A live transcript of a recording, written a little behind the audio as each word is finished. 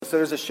So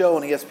there's a show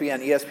on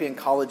ESPN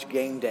College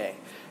Game Day.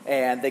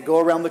 And they go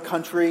around the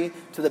country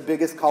to the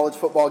biggest college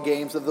football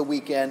games of the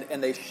weekend,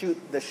 and they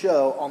shoot the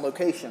show on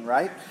location,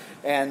 right?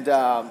 And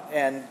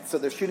so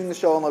they're shooting the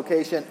show on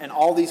location, and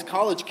all these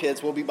college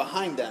kids will be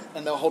behind them,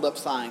 and they'll hold up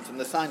signs, and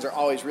the signs are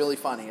always really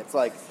funny. It's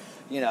like,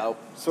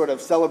 sort of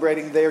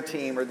celebrating their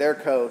team or their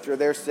coach or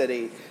their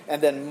city,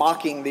 and then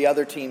mocking the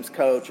other team's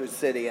coach or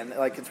city, and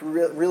it's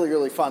really,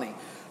 really funny.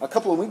 A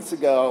couple of weeks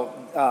ago,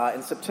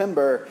 in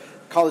September,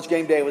 College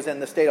Game Day was in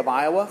the state of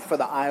Iowa for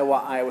the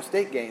Iowa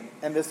State game.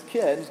 And this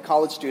kid,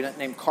 college student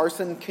named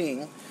Carson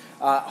King,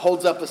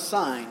 holds up a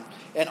sign.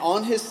 And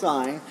on his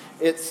sign,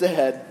 it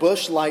said,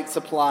 Busch Light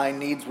Supply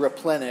needs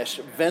replenish,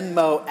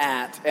 Venmo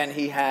at, and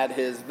he had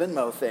his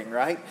Venmo thing,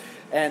 right?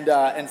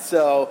 And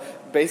so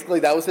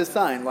basically that was his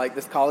sign. Like,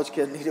 this college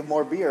kid needed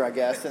more beer, I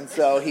guess. And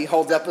so he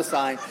holds up a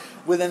sign.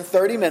 Within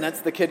 30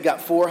 minutes, the kid got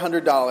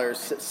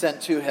 $400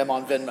 sent to him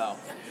on Venmo.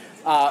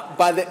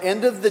 By the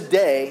end of the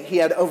day, he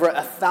had over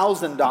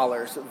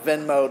 $1,000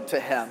 Venmo'd to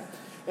him.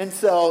 And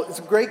so it's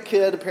a great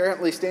kid,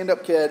 apparently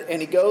stand-up kid,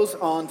 and he goes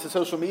on to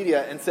social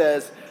media and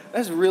says,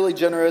 that's really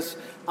generous.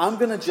 I'm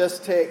going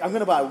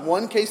to buy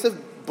one case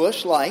of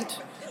Busch Light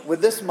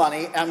with this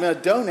money, and I'm going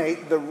to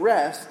donate the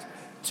rest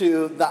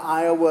to the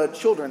Iowa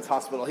Children's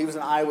Hospital. He was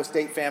an Iowa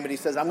State fan, but he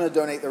says, I'm going to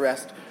donate the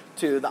rest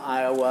to the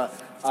Iowa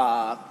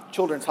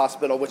Children's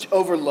Hospital, which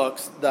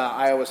overlooks the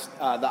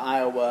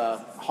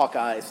Iowa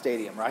Hawkeye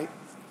Stadium, right?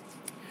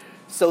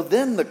 So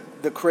then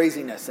the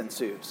craziness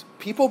ensues.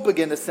 People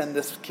begin to send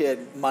this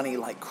kid money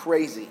like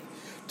crazy,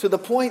 to the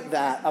point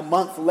that a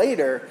month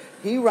later,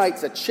 he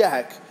writes a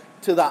check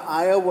to the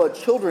Iowa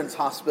Children's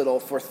Hospital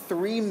for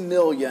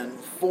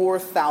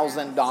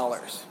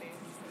 $3,004,000.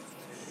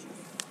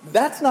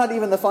 That's not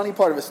even the funny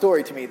part of his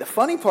story to me. The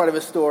funny part of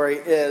his story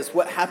is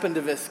what happened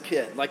to this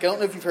kid. Like, I don't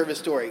know if you've heard of his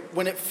story.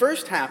 When it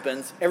first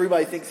happens,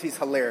 everybody thinks he's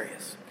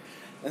hilarious.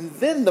 And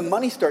then the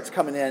money starts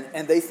coming in,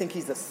 and they think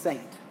he's a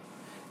saint.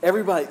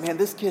 Everybody, man,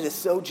 this kid is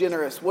so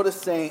generous. What a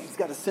saint. He's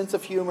got a sense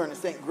of humor and a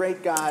saint.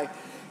 Great guy.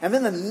 And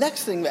then the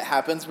next thing that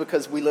happens,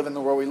 because we live in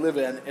the world we live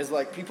in, is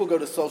like people go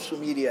to social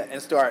media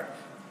and start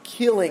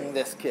killing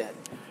this kid.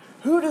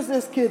 Who does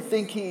this kid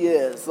think he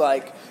is?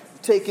 Like,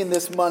 taking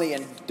this money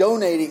and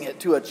donating it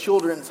to a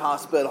children's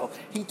hospital.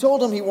 He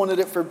told him he wanted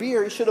it for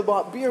beer. He should have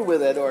bought beer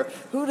with it. Or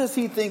who does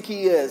he think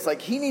he is?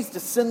 Like, he needs to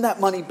send that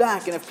money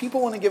back. And if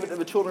people want to give it to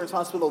the children's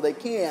hospital, they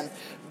can.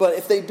 But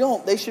if they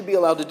don't, they should be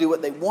allowed to do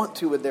what they want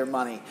to with their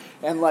money.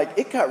 And like,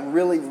 it got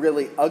really,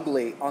 really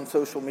ugly on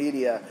social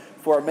media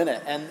for a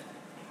minute. And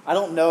I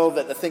don't know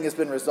that the thing has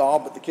been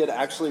resolved, but the kid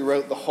actually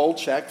wrote the whole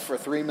check for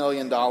 $3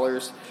 million.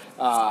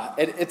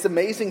 It's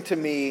amazing to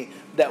me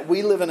that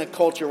we live in a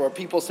culture where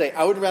people say,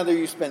 I would rather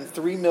you spend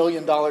 $3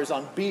 million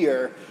on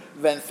beer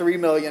than $3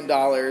 million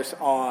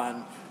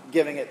on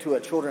giving it to a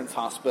children's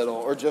hospital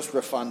or just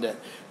refund it.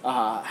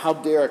 How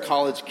dare a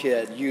college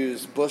kid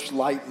use Busch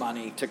Light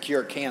money to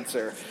cure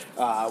cancer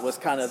was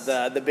kind of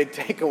the big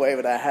takeaway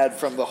that I had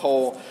from the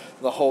whole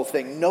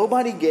thing.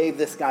 Nobody gave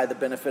this guy the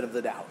benefit of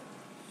the doubt.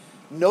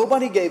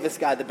 Nobody gave this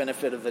guy the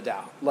benefit of the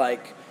doubt.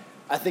 Like,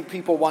 I think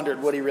people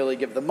wondered, would he really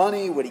give the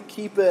money? Would he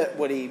keep it?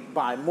 Would he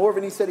buy more of it?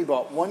 And he said he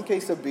bought one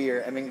case of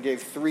beer and then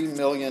gave $3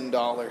 million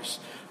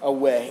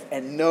away.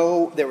 And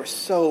no, there were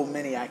so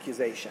many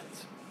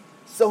accusations.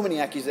 So many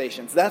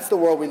accusations. That's the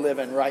world we live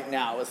in right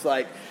now. It's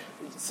like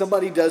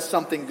somebody does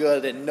something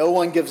good and no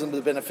one gives them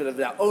the benefit of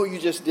the doubt. Oh, you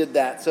just did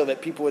that so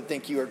that people would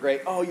think you were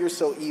great. Oh, you're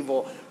so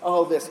evil.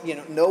 Oh, this,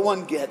 no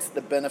one gets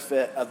the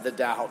benefit of the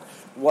doubt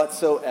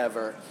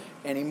whatsoever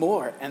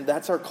anymore. And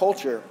that's our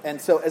culture.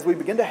 And so as we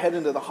begin to head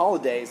into the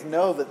holidays,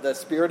 know that the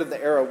spirit of the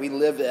era we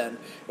live in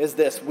is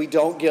this: we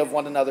don't give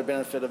one another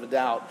benefit of a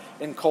doubt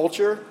in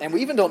culture, and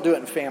we even don't do it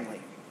in family.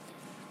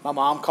 My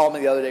mom called me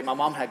the other day. My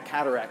mom had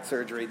cataract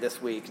surgery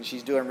this week, and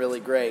she's doing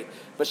really great.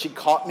 But she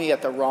caught me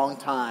at the wrong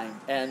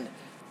time. And,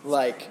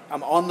 like,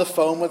 I'm on the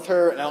phone with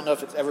her, and I don't know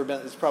if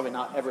it's probably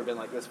not ever been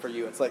like this for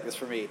you. It's like this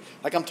for me.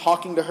 Like, I'm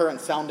talking to her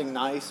and sounding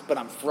nice, but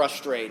I'm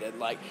frustrated.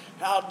 Like,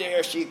 how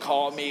dare she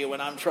call me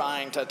when I'm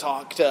trying to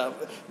talk to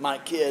my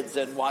kids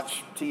and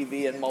watch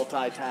TV and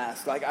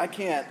multitask? Like, I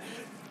can't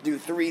do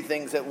three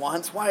things at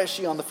once. Why is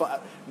she on the phone?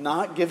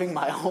 Not giving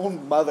my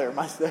own mother,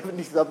 my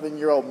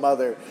 70-something-year-old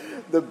mother,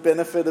 the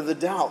benefit of the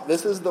doubt.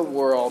 This is the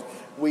world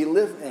we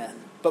live in.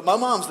 But my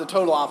mom's the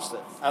total opposite.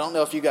 I don't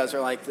know if you guys are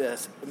like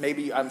this.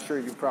 Maybe, I'm sure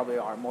you probably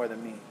are more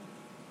than me.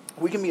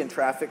 We can be in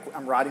traffic.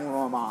 I'm riding with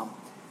my mom,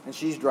 and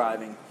she's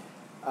driving.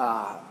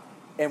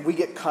 And we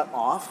get cut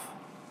off,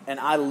 and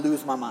I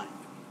lose my mind.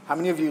 How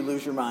many of you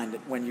lose your mind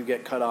when you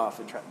get cut off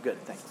in traffic?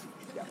 Good, thanks.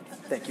 Yeah.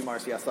 Thank you,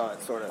 Marcy. I saw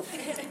it, sort of.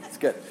 It's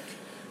good.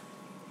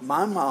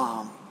 My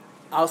mom,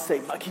 I'll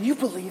say, can you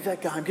believe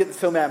that guy? I'm getting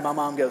so mad. My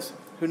mom goes,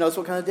 who knows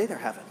what kind of day they're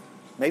having?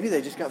 Maybe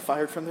they just got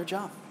fired from their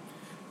job.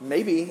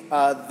 Maybe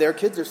their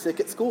kids are sick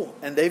at school,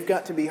 and they've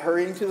got to be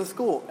hurrying to the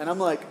school. And I'm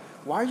like,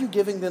 why are you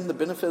giving them the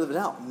benefit of the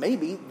doubt?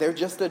 Maybe they're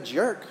just a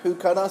jerk who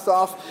cut us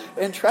off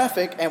in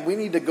traffic and we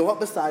need to go up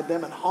beside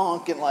them and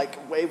honk and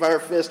like wave our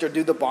fist or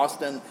do the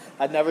Boston.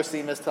 I'd never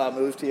seen this till I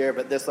moved here,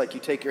 but this, like,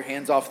 you take your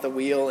hands off the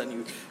wheel and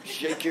you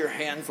shake your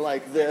hands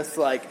like this.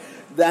 Like,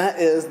 that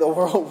is the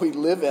world we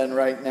live in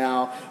right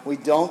now. We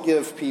don't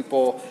give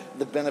people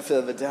the benefit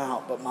of the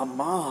doubt, but my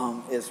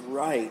mom is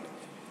right.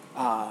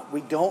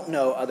 We don't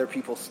know other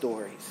people's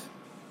stories.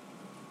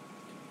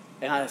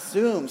 And I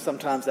assume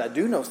sometimes I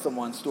do know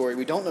someone's story.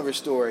 We don't know their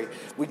story.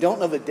 We don't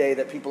know the day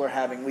that people are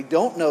having. We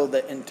don't know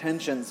the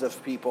intentions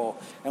of people.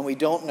 And we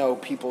don't know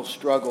people's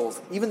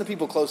struggles, even the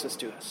people closest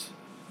to us.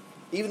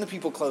 Even the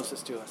people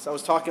closest to us. I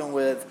was talking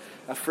with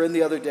a friend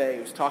the other day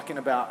who was talking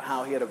about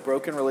how he had a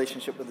broken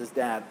relationship with his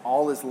dad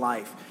all his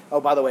life. Oh,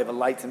 by the way, the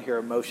lights in here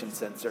are motion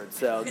censored,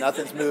 so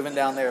nothing's moving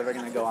down there. They're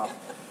going to go off.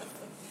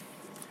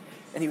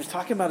 And he was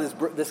talking about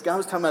this guy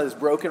was talking about his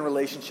broken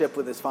relationship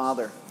with his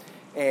father.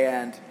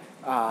 And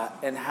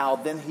how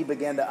then he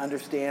began to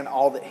understand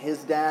all that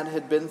his dad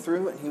had been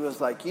through. And he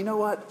was like, you know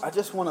what? I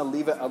just want to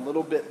leave it a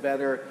little bit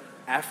better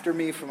after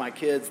me for my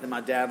kids than my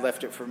dad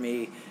left it for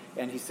me.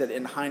 And he said,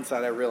 in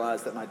hindsight, I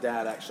realized that my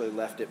dad actually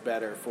left it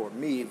better for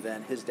me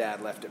than his dad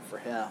left it for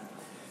him.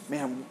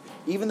 Man,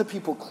 even the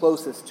people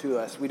closest to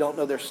us, we don't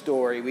know their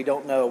story. We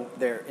don't know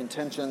their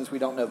intentions. We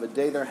don't know the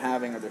day they're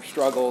having or their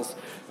struggles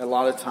a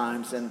lot of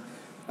times. And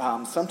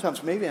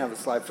sometimes, maybe I have a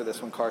slide for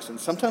this one, Carson.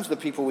 Sometimes the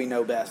people we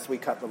know best, we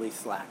cut the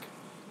least slack.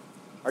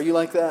 Are you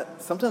like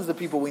that? Sometimes the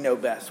people we know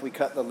best, we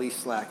cut the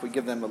least slack. We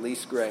give them the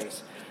least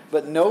grace.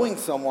 But knowing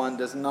someone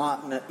does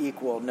not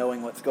equal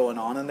knowing what's going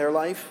on in their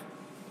life.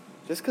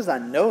 Just because I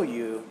know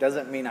you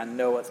doesn't mean I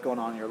know what's going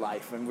on in your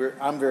life. And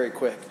I'm very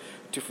quick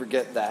to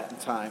forget that in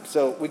time.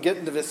 So we get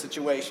into this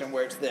situation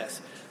where it's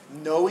this.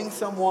 Knowing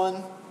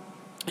someone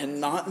and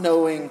not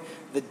knowing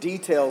the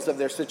details of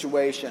their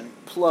situation,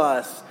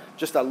 plus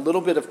just a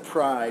little bit of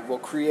pride, will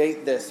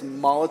create this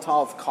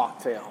Molotov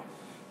cocktail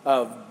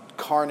of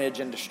carnage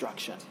and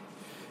destruction.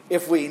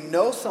 If we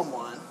know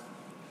someone,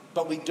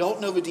 but we don't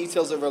know the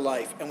details of their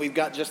life, and we've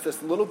got just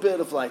this little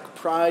bit of like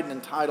pride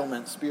and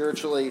entitlement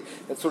spiritually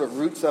that sort of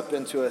roots up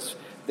into us,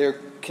 there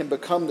can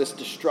become this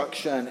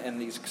destruction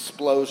and these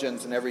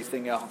explosions and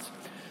everything else.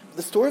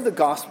 The story of the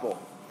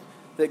gospel,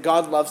 that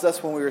God loves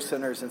us when we were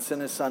sinners and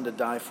sent his son to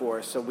die for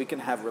us so we can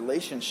have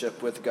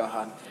relationship with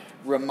God,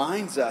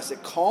 reminds us,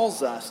 it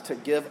calls us to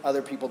give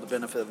other people the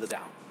benefit of the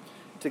doubt.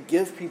 To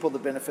give people the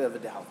benefit of the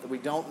doubt, that we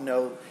don't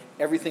know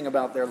everything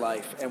about their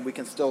life and we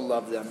can still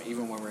love them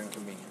even when we're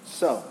inconvenienced.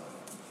 So,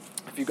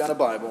 if you've got a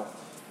Bible,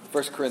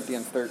 1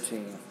 Corinthians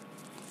 13.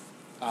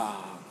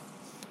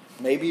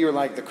 Maybe you're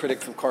like the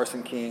critics of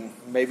Carson King.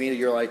 Maybe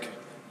you're like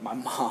my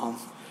mom,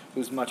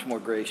 who's much more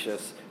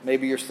gracious.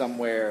 Maybe you're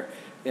somewhere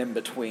in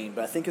between.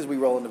 But I think as we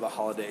roll into the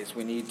holidays,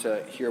 we need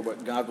to hear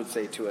what God would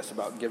say to us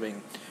about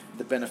giving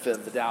the benefit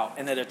of the doubt.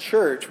 And at a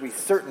church, we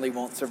certainly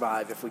won't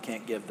survive if we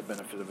can't give the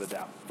benefit of the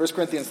doubt. 1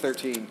 Corinthians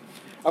 13.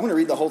 I'm going to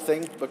read the whole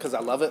thing because I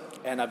love it,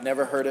 and I've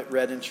never heard it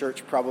read in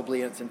church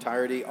probably in its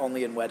entirety,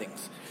 only in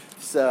weddings.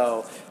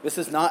 So this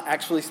is not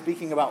actually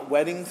speaking about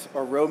weddings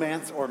or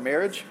romance or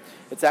marriage.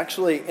 It's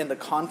actually in the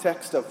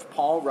context of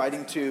Paul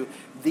writing to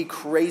the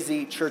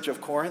crazy Church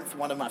of Corinth,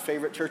 one of my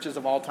favorite churches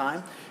of all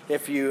time.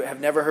 If you have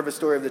never heard the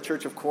story of the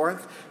Church of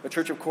Corinth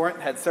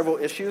had several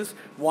issues.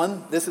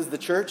 One, this is the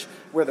church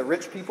where the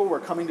rich people were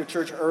coming to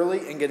church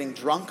early and getting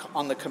drunk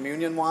on the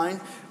communion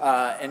wine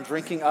and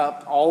drinking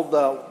up all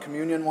the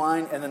communion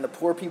wine. And then the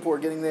poor people were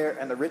getting there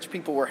and the rich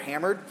people were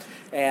hammered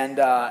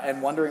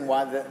and wondering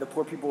why the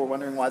poor people were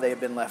wondering why they had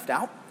been left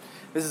out.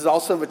 This is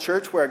also the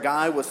church where a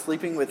guy was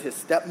sleeping with his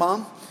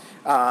stepmom.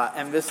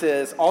 And this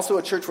is also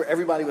a church where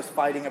everybody was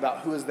fighting about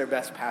who is their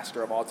best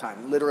pastor of all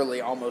time, literally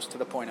almost to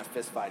the point of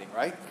fist fighting,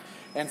 right?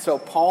 And so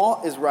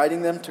Paul is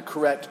writing them to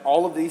correct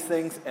all of these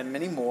things and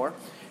many more.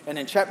 And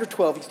in chapter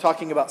 12, he's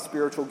talking about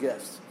spiritual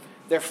gifts.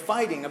 They're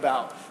fighting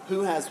about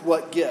who has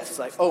what gifts.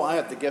 Like, oh, I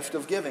have the gift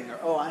of giving, or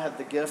oh, I have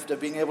the gift of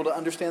being able to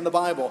understand the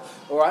Bible,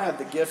 or I have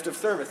the gift of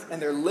service.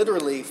 And they're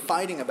literally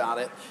fighting about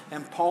it.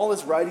 And Paul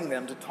is writing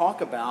them to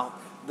talk about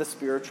the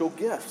spiritual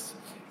gifts.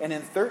 And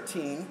in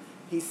 13,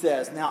 he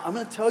says, now I'm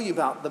going to tell you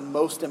about the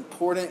most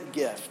important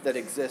gift that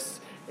exists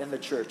in the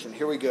church. And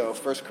here we go,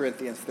 1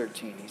 Corinthians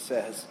 13. He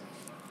says,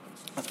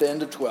 at the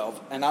end of 12,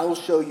 and I will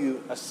show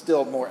you a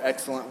still more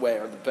excellent way,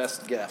 or the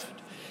best gift.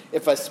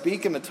 If I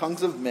speak in the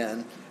tongues of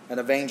men and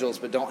of angels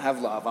but don't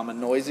have love, I'm a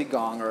noisy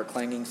gong or a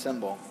clanging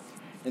cymbal.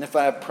 And if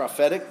I have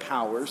prophetic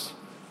powers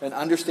and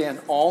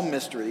understand all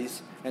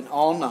mysteries and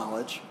all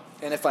knowledge,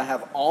 and if I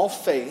have all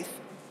faith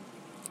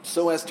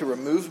so as to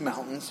remove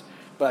mountains,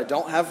 but I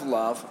don't have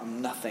love,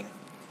 I'm nothing.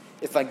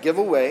 If I give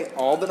away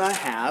all that I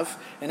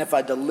have, and if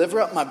I deliver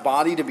up my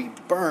body to be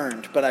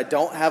burned, but I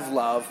don't have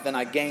love, then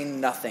I gain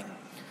nothing.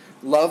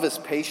 Love is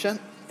patient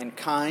and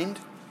kind.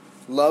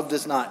 Love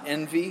does not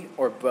envy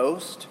or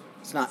boast.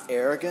 It's not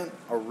arrogant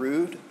or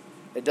rude.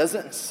 It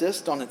doesn't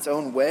insist on its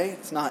own way.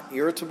 It's not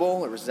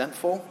irritable or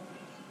resentful.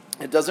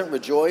 It doesn't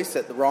rejoice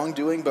at the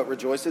wrongdoing, but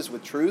rejoices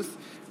with truth.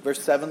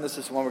 Verse 7, this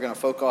is the one we're going to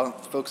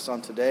focus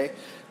on today.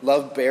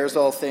 Love bears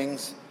all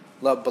things.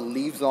 Love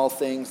believes all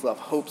things. Love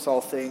hopes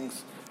all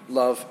things.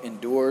 Love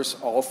endures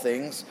all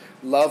things.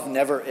 Love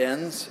never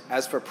ends.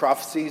 As for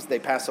prophecies, they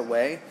pass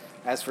away.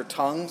 As for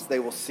tongues, they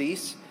will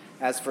cease.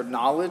 As for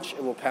knowledge,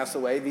 it will pass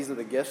away. These are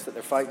the gifts that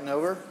they're fighting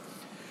over.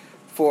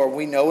 For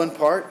we know in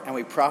part, and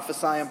we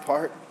prophesy in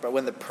part. But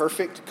when the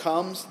perfect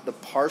comes, the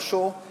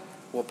partial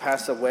will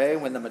pass away.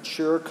 When the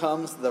mature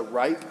comes, the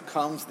ripe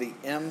comes.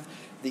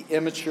 The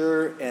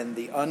immature and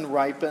the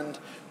unripened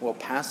will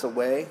pass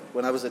away.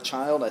 When I was a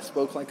child, I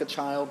spoke like a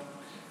child.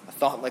 I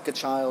thought like a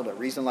child. I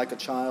reasoned like a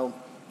child.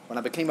 When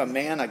I became a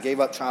man, I gave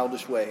up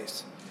childish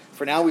ways.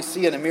 For now we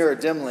see in a mirror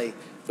dimly,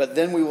 but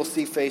then we will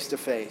see face to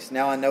face.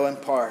 Now I know in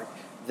part,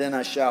 then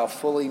I shall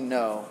fully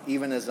know,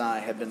 even as I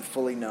have been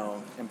fully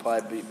known,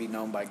 implied be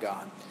known by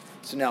God.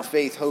 So now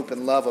faith, hope,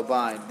 and love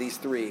abide, these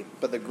three,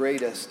 but the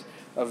greatest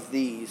of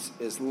these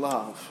is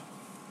love.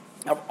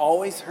 I've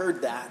always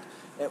heard that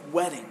at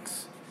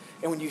weddings.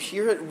 And when you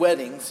hear at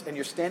weddings, and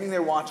you're standing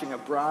there watching a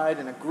bride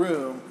and a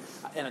groom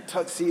in a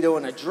tuxedo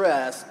and a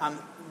dress,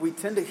 we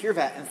tend to hear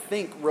that and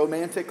think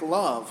romantic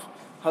love,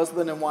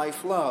 husband and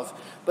wife love.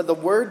 But the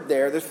word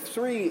there's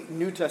three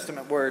New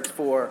Testament words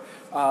for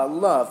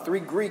love,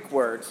 three Greek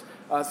words.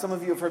 Some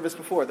of you have heard this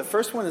before. The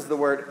first one is the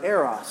word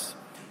eros.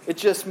 It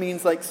just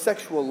means like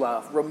sexual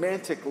love,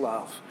 romantic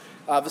love.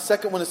 The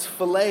second one is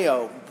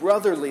phileo,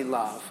 brotherly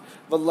love.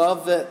 The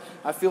love that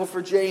I feel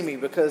for Jamie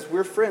because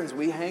we're friends.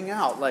 We hang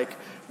out. Like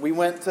we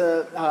went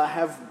to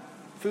have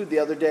food the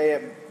other day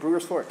at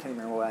Brewer's Fort. I can't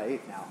remember what I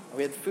ate now.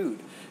 We had food.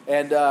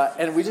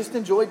 And we just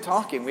enjoyed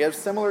talking. We have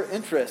similar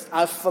interests.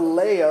 I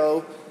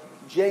phileo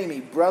Jamie,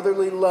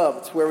 brotherly love.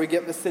 It's where we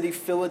get the city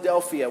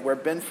Philadelphia, where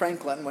Ben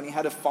Franklin, when he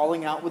had a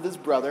falling out with his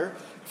brother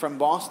from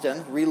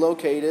Boston,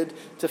 relocated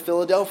to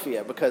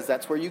Philadelphia, because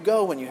that's where you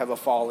go when you have a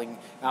falling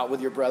out with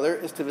your brother,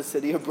 is to the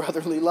city of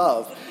brotherly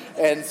love.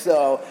 And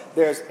so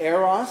there's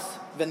eros,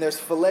 then there's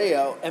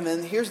phileo, and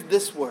then here's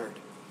this word.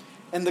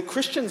 And the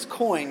Christians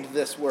coined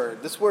this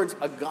word. This word's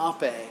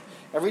agape.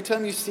 Every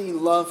time you see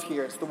love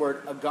here, it's the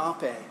word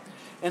agape.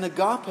 And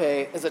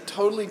agape is a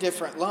totally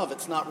different love.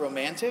 It's not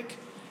romantic.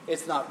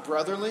 It's not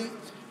brotherly.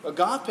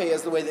 Agape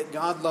is the way that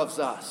God loves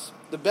us.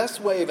 The best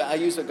way that I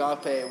use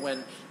agape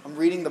when I'm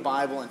reading the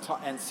Bible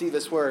and see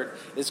this word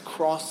is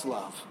cross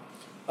love.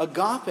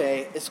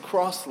 Agape is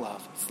cross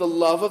love. It's the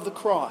love of the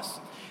cross.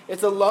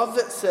 It's a love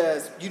that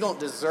says, you don't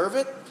deserve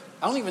it.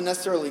 I don't even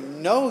necessarily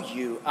know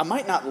you. I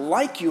might not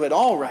like you at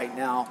all right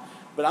now,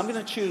 but I'm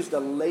going to choose to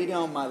lay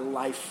down my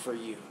life for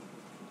you.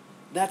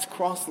 That's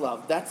cross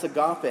love. That's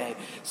agape.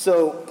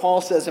 So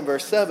Paul says in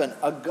verse 7,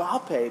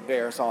 agape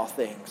bears all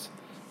things.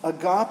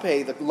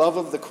 Agape, the love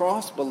of the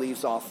cross,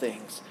 believes all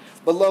things.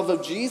 The love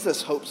of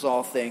Jesus hopes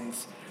all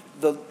things.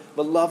 The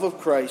love of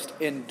Christ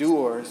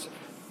endures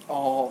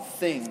all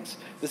things.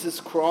 This is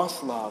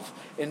cross love.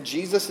 And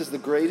Jesus is the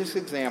greatest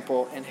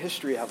example in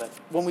history of it.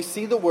 When we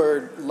see the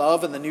word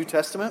love in the New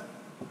Testament,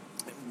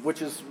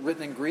 which is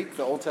written in Greek,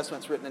 the Old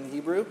Testament's written in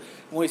Hebrew.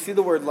 When we see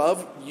the word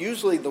love,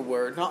 usually the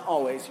word, not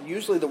always,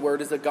 usually the word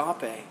is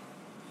agape.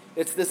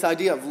 It's this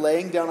idea of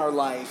laying down our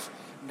life,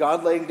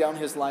 God laying down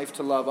his life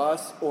to love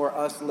us, or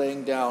us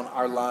laying down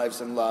our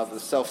lives in love,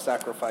 the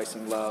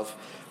self-sacrificing love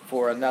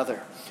for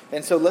another.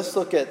 And so let's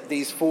look at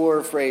these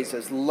four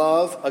phrases.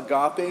 Love,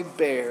 agape,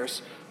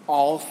 bears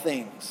all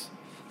things.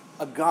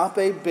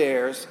 Agape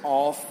bears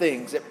all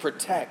things. It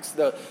protects.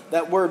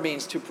 That word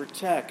means to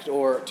protect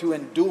or to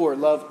endure.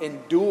 Love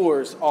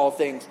endures all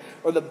things.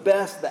 Or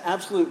the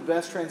absolute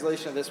best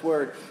translation of this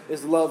word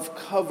is love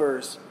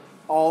covers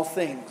all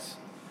things.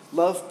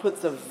 Love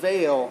puts a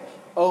veil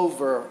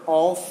over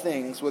all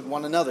things with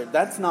one another.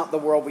 That's not the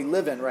world we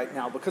live in right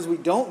now. Because we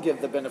don't give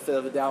the benefit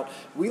of the doubt,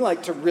 we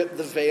like to rip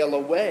the veil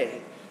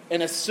away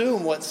and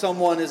assume what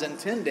someone is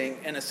intending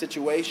in a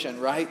situation,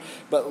 right?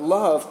 But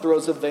love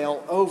throws a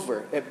veil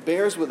over. It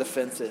bears with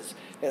offenses.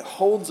 It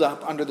holds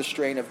up under the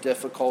strain of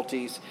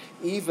difficulties.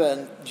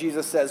 Even,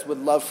 Jesus says, with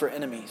love for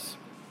enemies.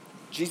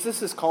 Jesus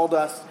has called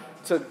us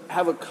to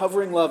have a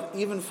covering love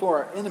even for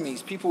our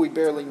enemies, people we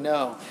barely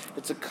know.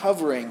 It's a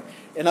covering.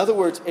 In other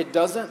words,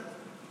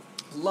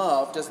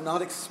 love does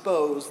not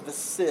expose the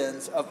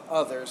sins of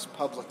others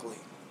publicly.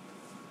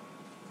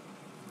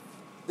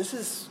 This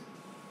is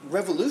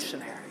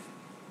revolutionary.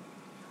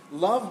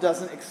 Love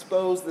doesn't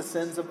expose the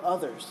sins of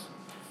others.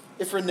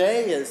 If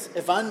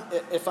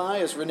I,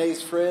 as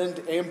Renee's friend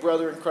and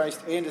brother in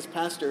Christ and his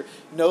pastor,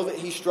 know that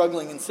he's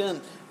struggling in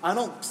sin, I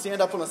don't stand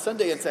up on a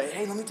Sunday and say,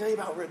 hey, let me tell you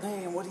about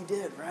Renee and what he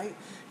did, right?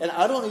 And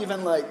I don't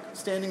even,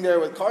 standing there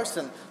with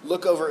Carson,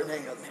 look over at Renee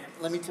and go, man,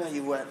 let me tell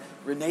you what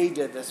Renee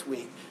did this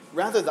week.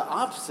 Rather, the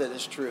opposite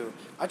is true.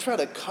 I try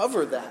to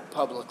cover that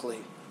publicly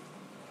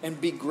and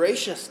be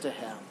gracious to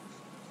him.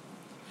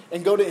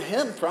 And go to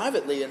him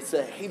privately and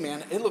say, hey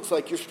man, it looks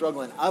like you're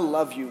struggling. I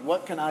love you.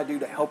 What can I do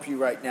to help you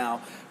right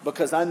now?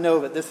 Because I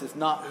know that this is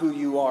not who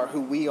you are, who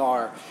we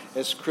are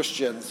as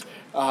Christians.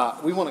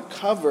 We want to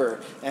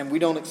cover and we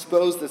don't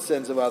expose the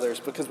sins of others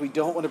because we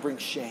don't want to bring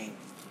shame.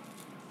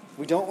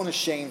 We don't want to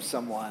shame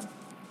someone.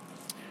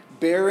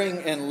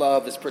 Bearing in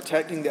love is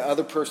protecting the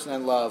other person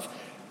in love.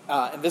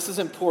 And this is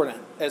important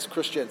as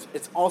Christians.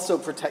 It's also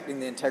protecting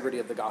the integrity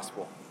of the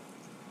gospel.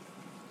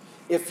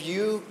 If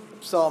you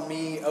saw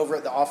me over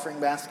at the offering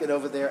basket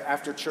over there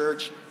after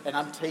church and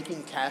I'm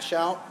taking cash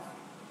out,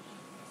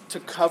 to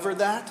cover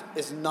that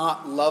is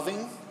not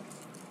loving.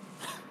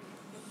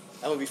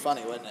 That would be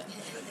funny, wouldn't it?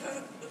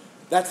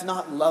 That's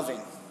not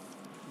loving.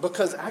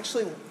 Because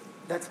actually,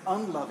 that's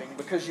unloving.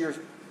 Because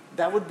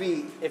that would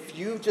be, if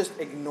you just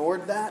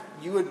ignored that,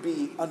 you would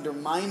be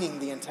undermining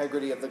the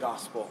integrity of the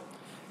gospel.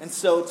 And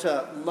so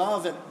to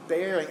love and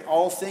bearing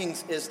all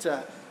things is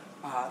to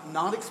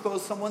not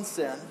expose someone's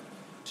sin,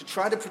 to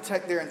try to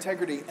protect their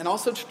integrity, and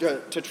also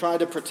to try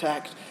to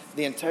protect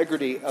the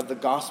integrity of the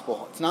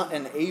gospel. It's not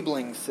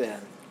enabling sin.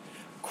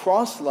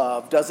 Cross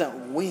love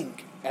doesn't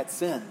wink at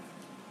sin.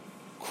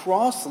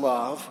 Cross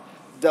love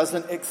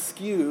doesn't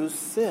excuse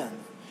sin.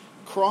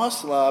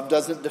 Cross love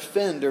doesn't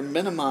defend or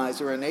minimize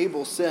or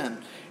enable sin.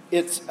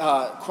 It's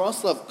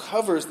cross love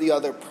covers the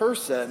other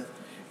person,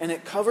 and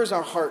it covers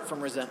our heart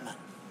from resentment.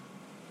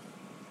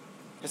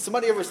 Has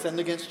somebody ever sinned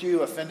against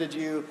you, offended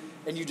you,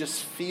 and you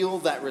just feel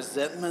that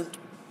resentment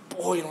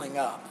boiling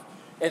up?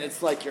 And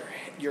it's like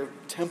your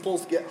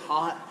temples get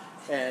hot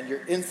and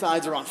your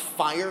insides are on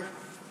fire?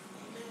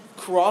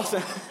 Cross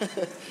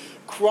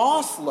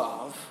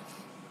love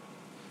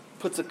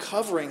puts a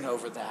covering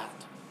over that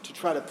to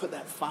try to put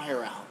that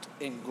fire out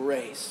in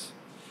grace,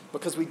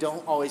 because we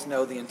don't always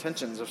know the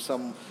intentions of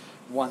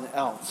someone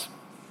else.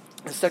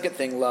 The second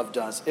thing love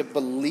does, it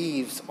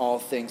believes all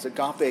things.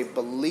 Agape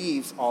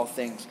believes all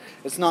things.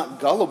 It's not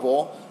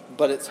gullible,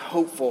 but it's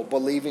hopeful,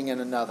 believing in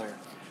another.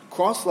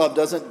 Cross love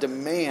doesn't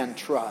demand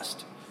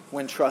trust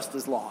when trust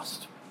is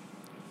lost.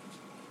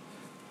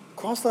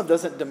 Cross love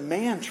doesn't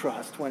demand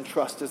trust when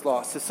trust is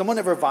lost. Has someone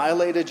ever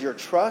violated your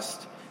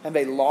trust and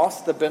they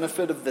lost the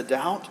benefit of the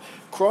doubt?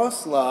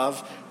 Cross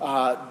love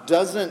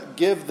doesn't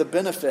give the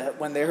benefit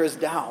when there is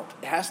doubt.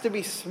 It has to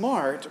be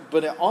smart,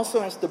 but it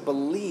also has to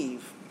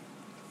believe.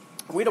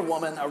 We had a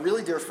woman, a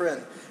really dear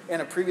friend,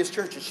 in a previous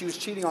church, and she was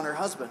cheating on her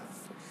husband.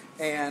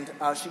 And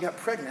she got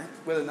pregnant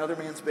with another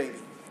man's baby.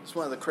 It's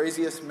one of the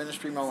craziest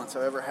ministry moments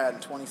I've ever had in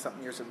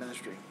 20-something years of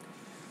ministry.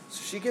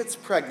 So she gets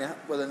pregnant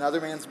with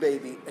another man's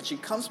baby, and she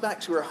comes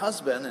back to her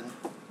husband and,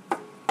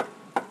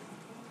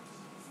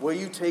 "Will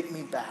you take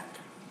me back?"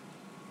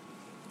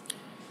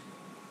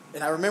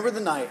 And I remember the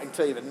night, I can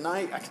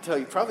tell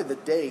you probably the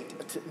date,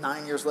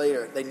 9 years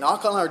later. They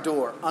knock on our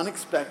door,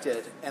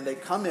 unexpected, and they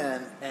come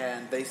in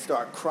and they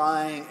start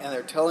crying, and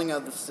they're telling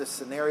us this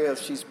scenario.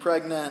 She's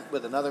pregnant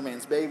with another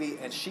man's baby,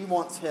 and she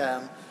wants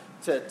him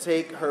to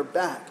take her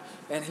back.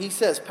 And he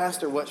says,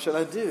 "Pastor, what should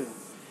I do?"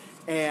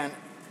 And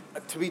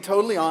to be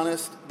totally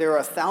honest, there are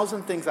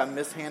 1,000 things I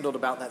mishandled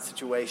about that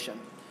situation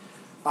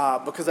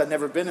because I'd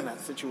never been in that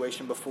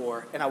situation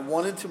before. And I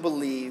wanted to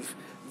believe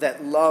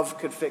that love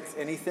could fix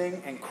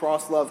anything and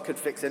cross love could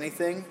fix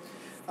anything.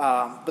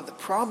 But the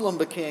problem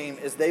became,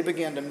 as they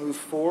began to move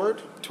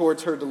forward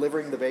towards her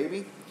delivering the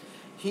baby,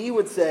 she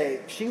would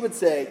say,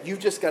 "You've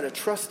just got to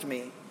trust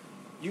me.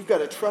 You've got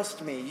to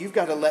trust me. You've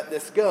got to let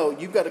this go.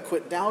 You've got to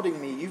quit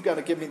doubting me. You've got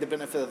to give me the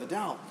benefit of the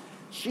doubt."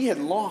 She had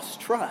lost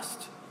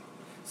trust.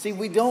 See,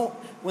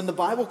 when the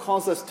Bible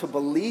calls us to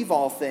believe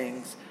all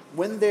things,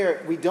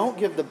 we don't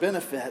give the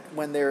benefit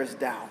when there is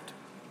doubt.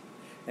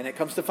 And it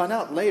comes to find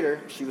out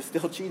later, she was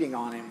still cheating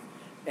on him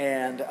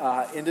and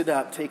ended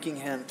up taking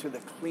him to the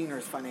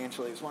cleaners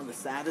financially. It was one of the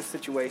saddest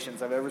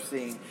situations I've ever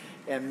seen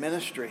in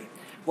ministry.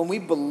 When we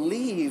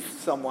believe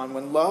someone,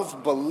 when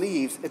love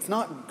believes, it's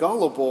not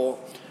gullible,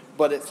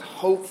 but it's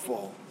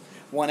hopeful.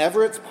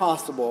 Whenever it's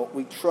possible,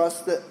 we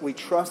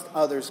trust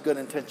others' good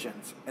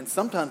intentions. And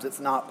sometimes it's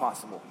not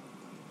possible.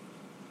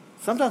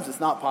 Sometimes it's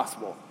not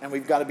possible, and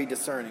we've got to be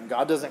discerning.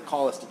 God doesn't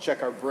call us to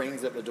check our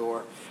brains at the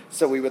door,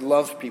 so we would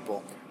love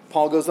people.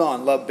 Paul goes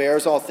on, love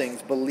bears all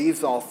things,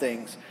 believes all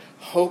things,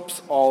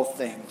 hopes all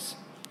things.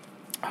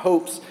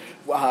 Hopes,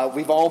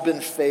 we've all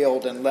been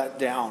failed and let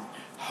down.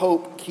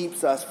 Hope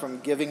keeps us from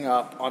giving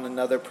up on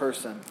another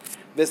person.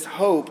 This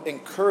hope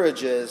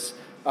encourages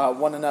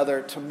one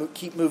another to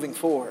keep moving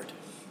forward.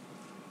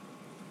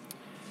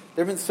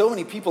 There have been so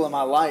many people in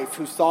my life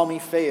who saw me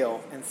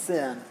fail and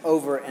sin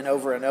over and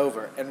over and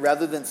over. And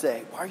rather than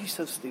say, "Why are you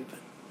so stupid?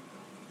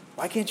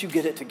 Why can't you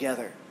get it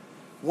together?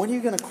 When are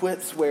you going to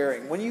quit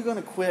swearing? When are you going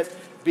to quit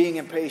being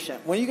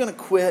impatient? When are you going to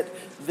quit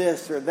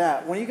this or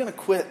that? When are you going to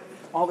quit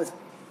all this?"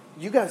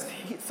 You guys,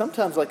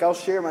 sometimes I'll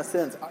share my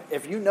sins.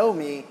 If you know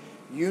me,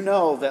 you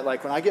know that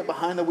when I get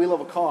behind the wheel of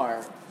a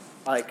car,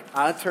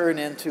 I turn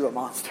into a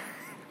monster.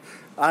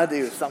 I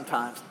do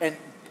sometimes.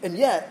 And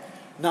yet,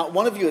 not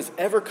one of you has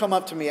ever come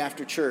up to me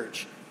after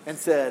church and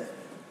said,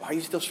 "Why are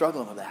you still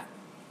struggling with that?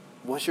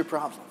 What's your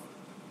problem?"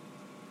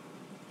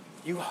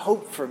 You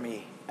hope for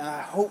me, and I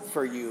hope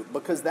for you,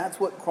 because that's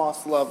what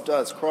cross love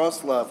does.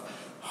 Cross love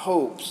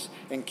hopes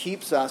and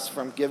keeps us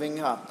from giving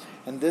up.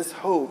 And this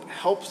hope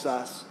helps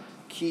us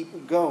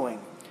keep going.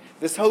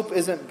 This hope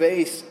isn't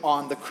based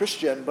on the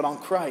Christian, but on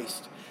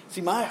Christ.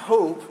 See, my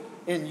hope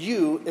in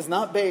you is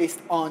not based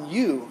on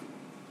you.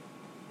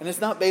 And it's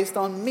not based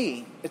on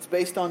me. It's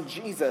based on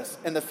Jesus.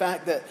 And the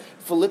fact that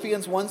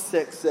Philippians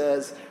 1:6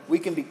 says, we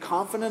can be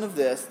confident of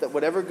this, that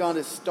whatever God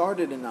has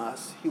started in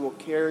us, he will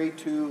carry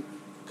to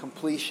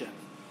completion.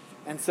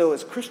 And so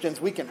as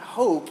Christians, we can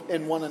hope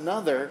in one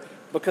another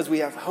because we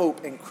have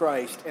hope in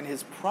Christ and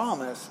his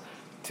promise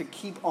to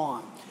keep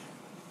on.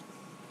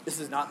 This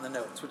is not in the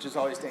notes, which is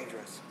always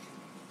dangerous.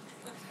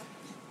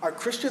 Our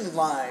Christian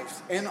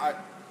lives and our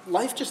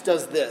life just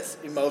does this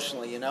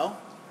emotionally,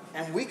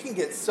 And we can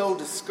get so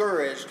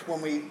discouraged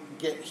when we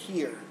get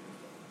here.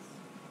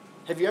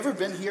 Have you ever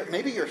been here?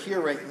 Maybe you're here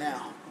right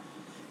now.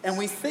 And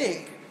we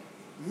think,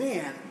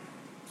 man,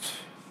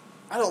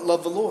 I don't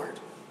love the Lord.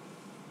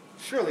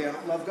 Surely I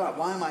don't love God.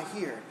 Why am I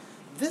here?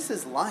 This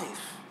is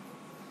life.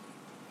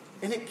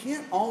 And it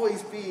can't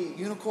always be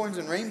unicorns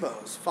and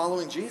rainbows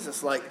following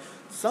Jesus. Like,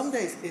 some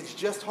days it's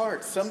just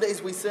hard. Some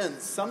days we sin.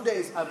 Some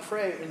days I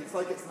pray and it's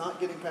like it's not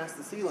getting past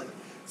the ceiling.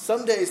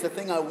 Some days the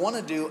thing I want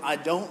to do, I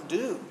don't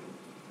do.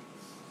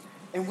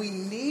 And we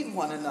need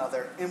one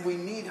another, and we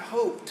need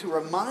hope to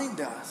remind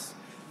us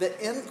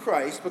that in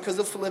Christ, because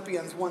of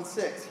Philippians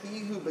 1:6, he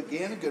who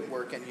began a good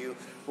work in you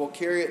will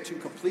carry it to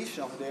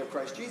completion on the day of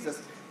Christ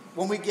Jesus.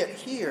 When we get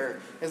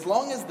here, as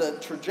long as the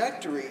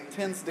trajectory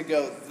tends to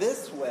go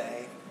this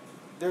way,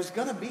 there's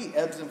going to be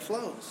ebbs and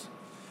flows.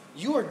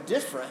 You are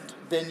different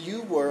than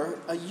you were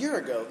a year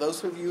ago.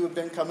 Those of you who have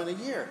been coming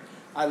a year.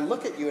 I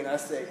look at you and I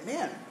say,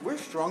 man, we're a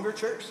stronger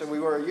church than we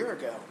were a year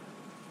ago.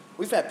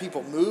 We've had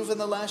people move in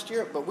the last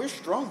year, but we're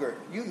stronger.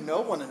 You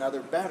know one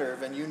another better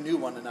than you knew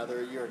one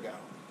another a year ago.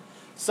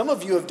 Some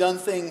of you have done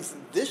things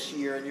this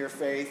year in your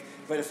faith,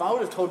 but if I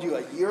would have told you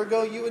a year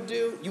ago you would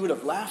do, you would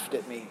have laughed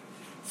at me.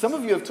 Some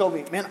of you have told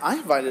me, man, I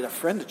invited a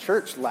friend to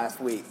church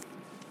last week.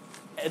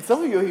 And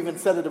some of you even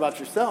said it about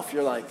yourself.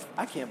 You're like,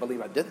 I can't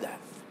believe I did that.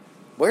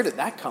 Where did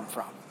that come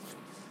from?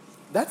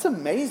 That's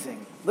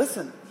amazing.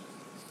 Listen,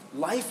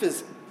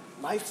 life's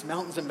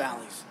mountains and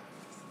valleys.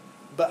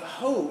 But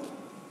hope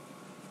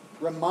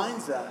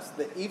reminds us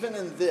that even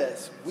in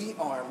this, we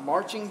are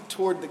marching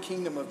toward the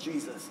kingdom of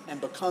Jesus and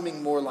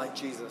becoming more like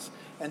Jesus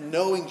and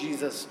knowing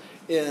Jesus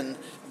in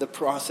the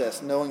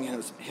process, knowing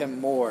him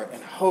more.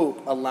 And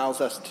hope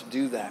allows us to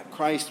do that.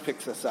 Christ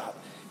picks us up.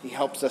 He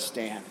helps us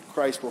stand.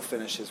 Christ will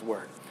finish his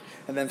work.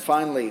 And then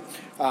finally,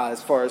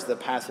 as far as the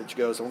passage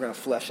goes, and we're going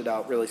to flesh it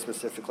out really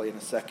specifically in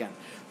a second,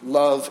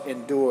 love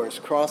endures.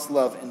 Cross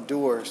love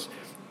endures.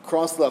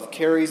 Cross love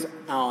carries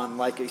on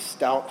like a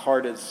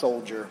stout-hearted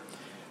soldier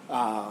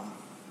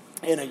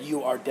in a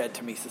you are dead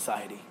to me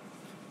society.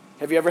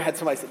 Have you ever had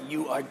somebody say,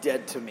 you are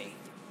dead to me?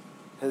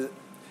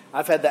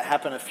 I've had that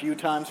happen a few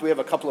times. We have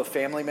a couple of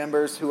family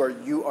members who are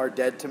you are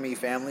dead to me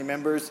family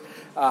members.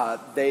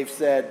 They've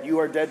said, you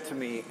are dead to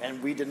me,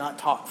 and we did not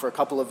talk for a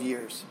couple of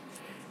years.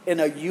 In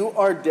a you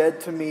are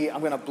dead to me, I'm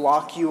going to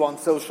block you on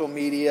social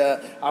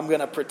media. I'm going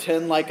to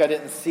pretend like I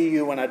didn't see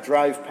you when I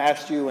drive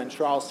past you in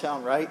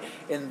Charlestown, right?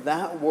 In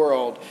that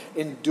world,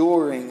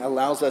 enduring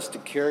allows us to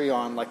carry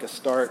on like a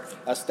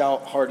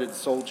stout-hearted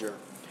soldier.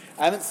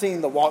 I haven't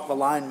seen the Walk the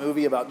Line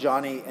movie about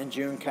Johnny and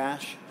June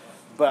Cash,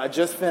 but I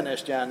just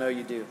finished, I know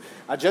you do.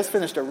 I just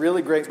finished a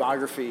really great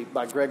biography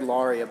by Greg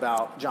Laurie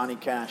about Johnny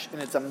Cash, and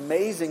it's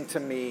amazing to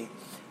me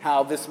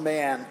how this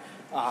man,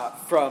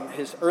 from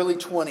his early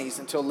 20s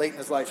until late in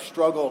his life,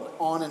 struggled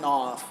on and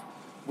off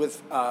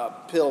with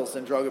pills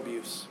and drug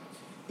abuse.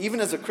 Even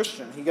as a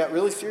Christian, he got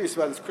really serious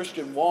about his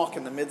Christian walk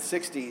in the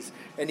mid-60s,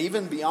 and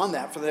even beyond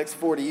that, for the next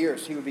 40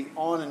 years, he would be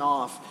on and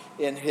off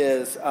in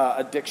his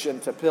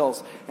addiction to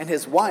pills. And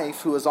his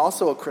wife, who is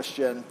also a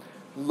Christian,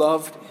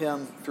 loved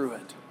him through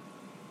it.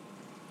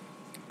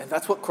 And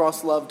that's what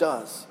cross love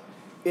does.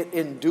 It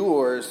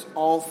endures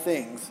all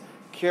things,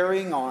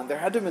 carrying on. There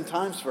had to have been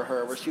times for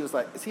her where she was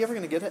like, is he ever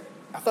going to get it?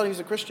 I thought he was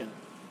a Christian.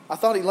 I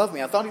thought he loved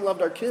me. I thought he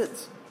loved our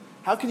kids.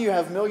 How can you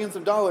have millions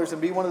of dollars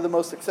and be one of the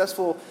most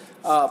successful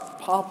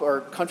pop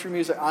or country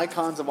music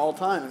icons of all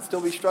time and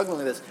still be struggling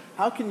with this?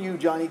 How can you,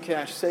 Johnny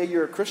Cash, say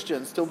you're a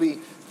Christian, still be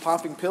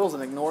popping pills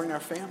and ignoring our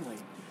family?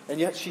 And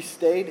yet she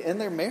stayed in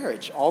their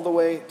marriage all the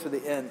way to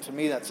the end. To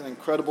me, that's an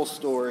incredible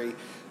story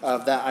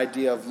of that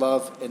idea of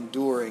love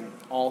enduring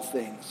all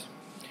things.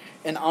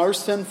 In our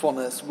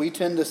sinfulness, we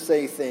tend to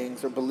say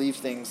things or believe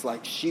things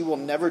like, she will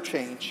never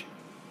change.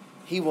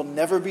 He will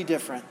never be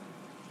different.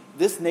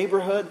 This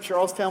neighborhood,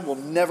 Charlestown, will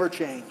never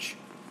change.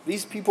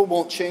 These people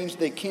won't change.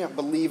 They can't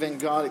believe in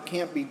God. It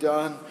can't be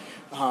done.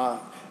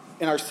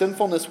 In our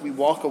sinfulness, we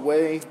walk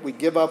away. We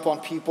give up on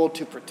people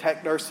to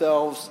protect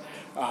ourselves.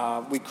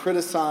 We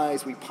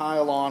criticize. We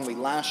pile on. We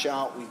lash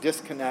out. We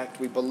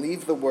disconnect. We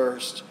believe the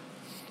worst.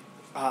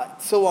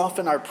 So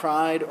often our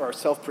pride or our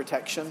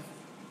self-protection,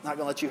 not going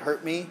to let you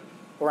hurt me,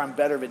 or I'm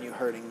better than you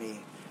hurting me.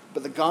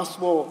 But the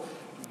gospel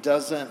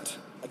doesn't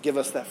give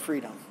us that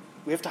freedom.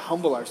 We have to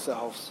humble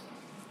ourselves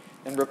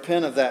and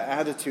repent of that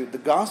attitude. The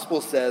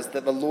gospel says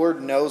that the Lord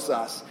knows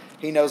us.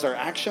 He knows our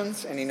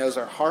actions, and he knows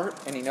our heart,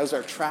 and he knows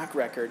our track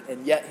record,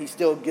 and yet he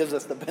still gives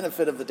us the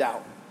benefit of the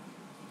doubt.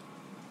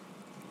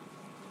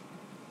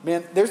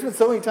 Man, there's been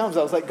so many times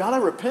I was like, God, I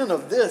repent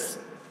of this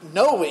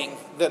knowing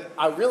that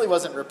I really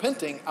wasn't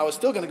repenting, I was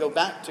still going to go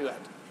back to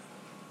it.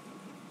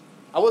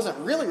 I wasn't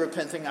really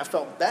repenting. I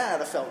felt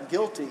bad. I felt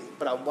guilty.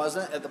 But I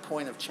wasn't at the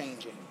point of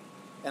changing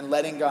and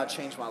letting God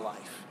change my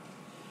life.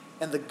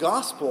 And the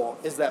gospel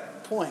is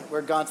that point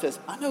where God says,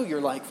 I know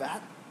you're like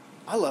that.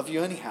 I love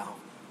you anyhow.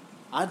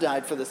 I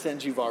died for the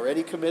sins you've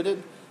already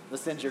committed, the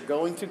sins you're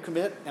going to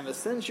commit, and the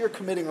sins you're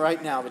committing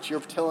right now, but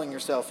you're telling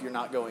yourself you're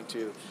not going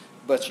to,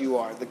 but you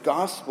are. The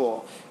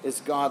gospel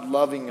is God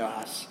loving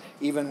us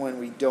even when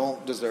we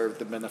don't deserve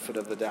the benefit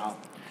of the doubt.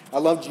 I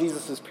love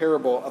Jesus'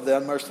 parable of the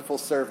unmerciful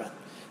servant.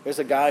 There's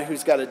a guy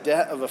who's got a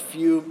debt of a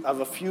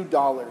few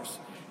dollars,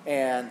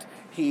 and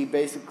he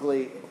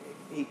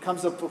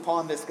comes up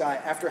upon this guy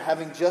after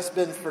having just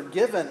been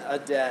forgiven a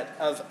debt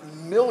of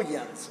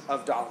millions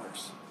of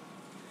dollars.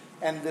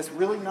 And this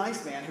really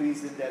nice man who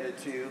he's indebted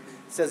to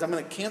says, I'm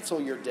going to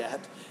cancel your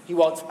debt. He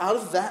walks out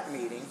of that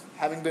meeting,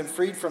 having been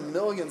freed from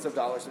millions of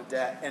dollars of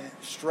debt, and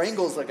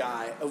strangles a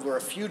guy over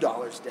a few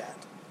dollars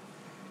debt.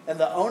 And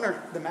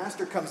the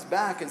master comes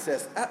back and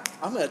says,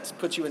 I'm going to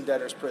put you in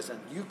debtor's prison.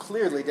 You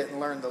clearly didn't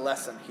learn the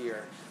lesson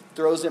here.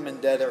 Throws him in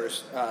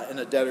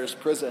a debtor's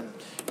prison.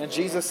 And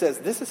Jesus says,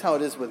 this is how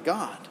it is with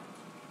God.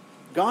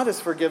 God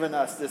has forgiven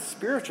us this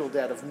spiritual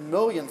debt of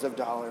millions of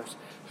dollars.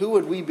 Who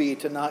would we be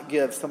to not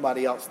give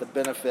somebody else the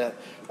benefit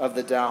of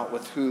the doubt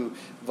with who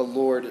the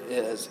Lord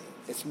is,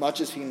 as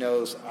much as he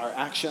knows our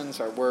actions,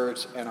 our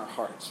words, and our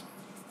hearts?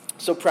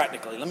 So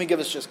practically, let me give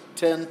us just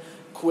 10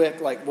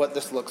 quick, what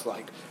this looks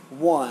like.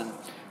 1,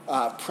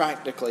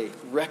 practically,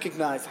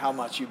 recognize how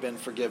much you've been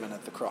forgiven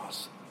at the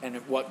cross and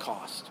at what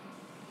cost.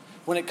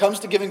 When it comes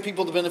to giving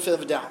people the benefit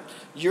of a doubt,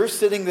 you're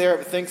sitting there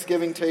at the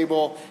Thanksgiving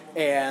table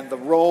and the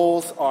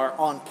rolls are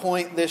on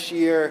point this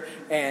year,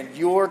 and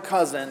your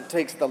cousin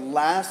takes the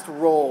last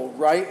roll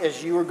right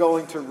as you are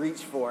going to reach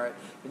for it,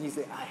 and you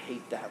say, I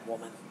hate that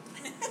woman.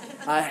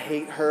 I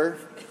hate her.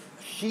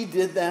 She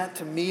did that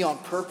to me on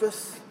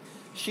purpose.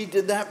 She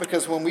did that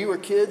because when we were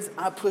kids,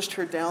 I pushed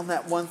her down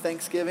that one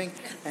Thanksgiving,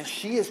 and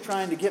she is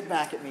trying to get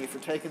back at me for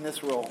taking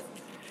this roll.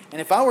 And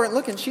if I weren't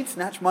looking, she'd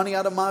snatch money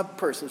out of my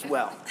purse as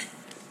well.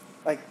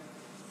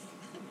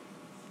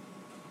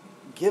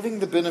 Giving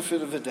the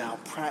benefit of the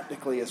doubt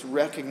practically is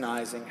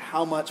recognizing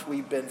how much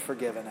we've been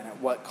forgiven and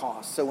at what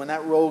cost. So when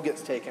that roll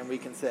gets taken, we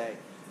can say,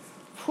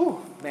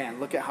 whew, man,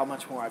 look at how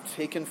much more I've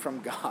taken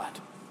from God.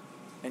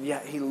 And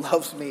yet he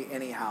loves me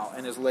anyhow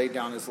and has laid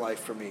down his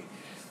life for me.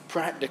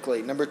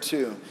 Practically, number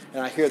 2,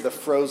 and I hear the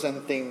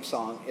Frozen theme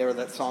song, or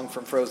that song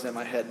from Frozen in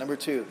my head. Number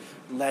 2,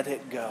 let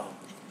it go.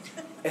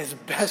 As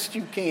best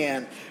you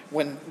can,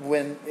 when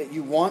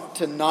you want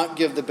to not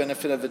give the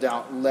benefit of the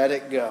doubt, let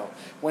it go.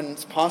 When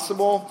it's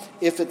possible,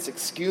 if it's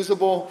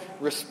excusable,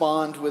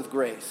 respond with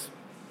grace.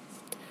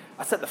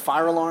 I set the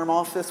fire alarm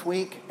off this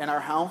week in our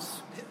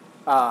house.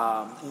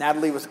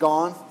 Natalie was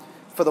gone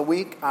for the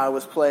week. I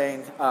was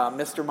playing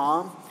Mr.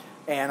 Mom,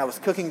 and I was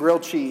cooking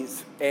grilled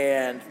cheese,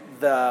 and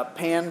the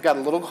pan got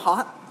a little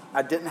hot.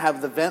 I didn't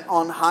have the vent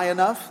on high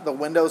enough. The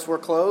windows were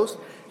closed,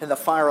 and the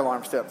fire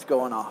alarm starts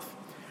going off.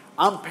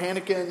 I'm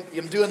panicking.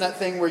 I'm doing that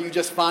thing where you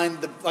just find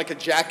a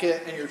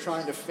jacket and you're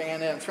trying to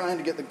fan it. I'm trying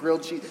to get the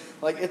grilled cheese.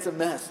 It's a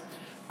mess.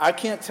 I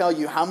can't tell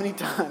you how many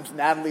times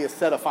Natalie has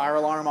set a fire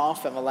alarm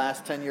off in the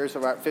last 15 years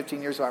of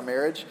our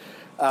marriage.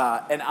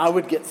 And I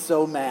would get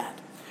so mad.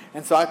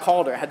 And so I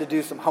called her. I had to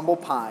do some humble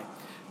pie.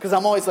 Because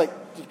I'm always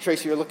like,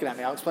 Tracy, you're looking at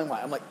me. I'll explain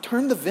why. I'm like,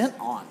 turn the vent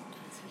on.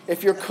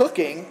 If you're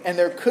cooking and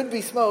there could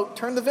be smoke,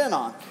 turn the vent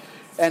on.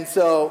 And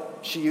so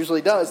she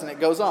usually does, and it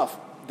goes off.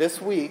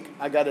 This week,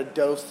 I got a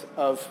dose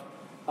of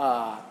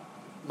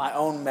my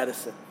own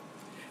medicine.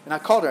 And I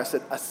called her. I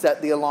said, I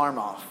set the alarm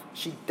off.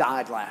 She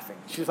died laughing.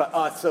 She was like,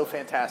 oh, it's so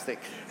fantastic.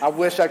 I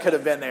wish I could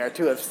have been there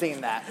to have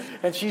seen that.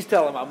 And she's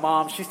telling my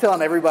mom, she's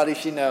telling everybody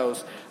she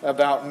knows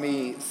about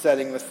me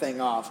setting the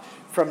thing off.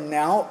 From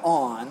now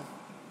on,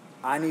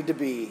 I need to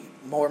be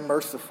more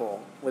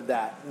merciful with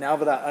that. Now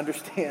that I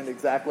understand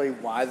exactly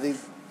why the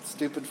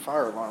stupid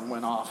fire alarm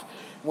went off.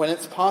 When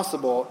it's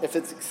possible, if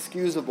it's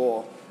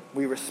excusable,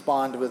 we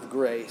respond with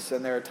grace.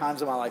 And there are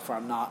times in my life where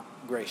I'm not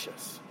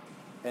gracious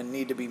and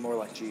need to be more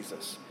like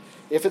Jesus.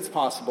 If it's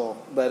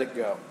possible, let it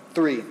go.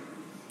 3,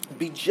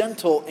 be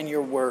gentle in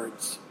your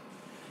words.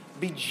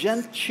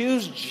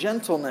 Choose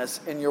gentleness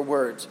in your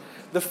words.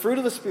 The fruit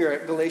of the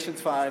Spirit, Galatians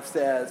 5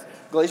 says,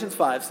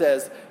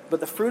 but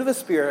the fruit of the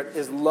Spirit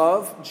is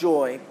love,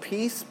 joy,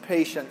 peace,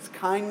 patience,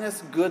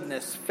 kindness,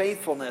 goodness,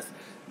 faithfulness,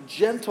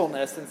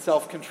 gentleness, and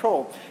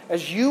self-control.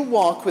 As you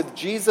walk with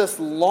Jesus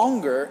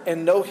longer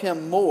and know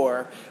him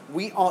more,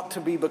 we ought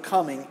to be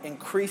becoming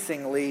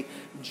increasingly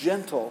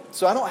gentle.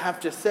 So I don't have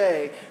to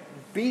say,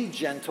 be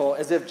gentle,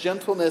 as if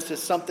gentleness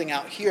is something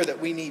out here that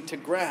we need to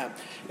grab.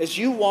 As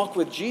you walk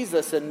with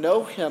Jesus and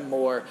know him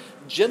more,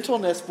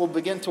 gentleness will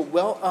begin to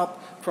well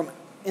up from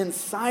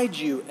inside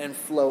you and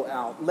flow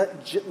out.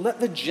 Let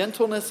the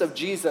gentleness of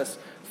Jesus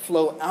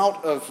flow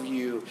out of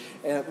you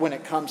when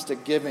it comes to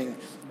giving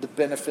the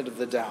benefit of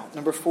the doubt.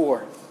 Number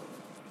 4,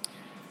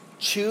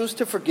 choose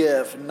to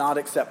forgive, not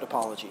accept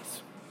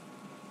apologies.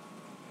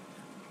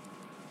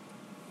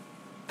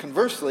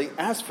 Conversely,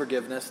 ask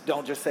forgiveness.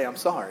 Don't just say, I'm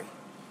sorry.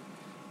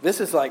 This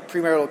is like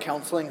premarital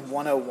counseling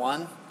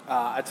 101.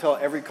 I tell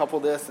every couple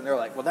this, and they're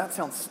like, well, that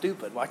sounds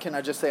stupid. Why can't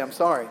I just say I'm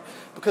sorry?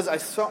 Because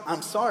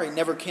I'm sorry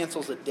never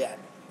cancels a debt.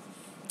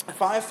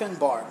 If I offend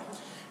Barb,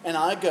 and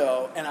I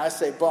go and I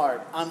say,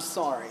 Barb, I'm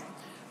sorry,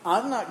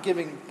 I'm not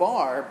giving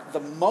Barb the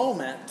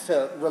moment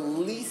to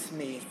release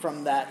me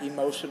from that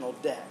emotional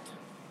debt.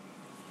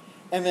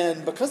 And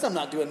then because I'm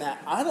not doing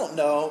that, I don't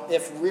know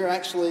if we're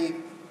actually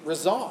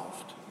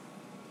resolved.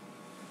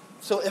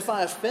 So if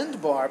I offend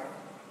Barb,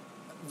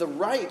 the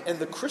right and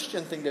the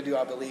Christian thing to do,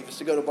 I believe, is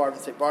to go to Barb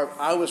and say, Barb,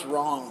 I was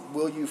wrong.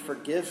 Will you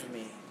forgive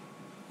me?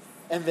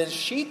 And then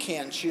she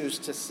can choose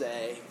to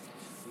say,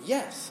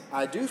 yes,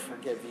 I do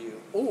forgive you.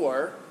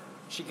 Or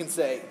she can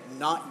say,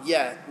 not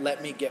yet,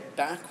 let me get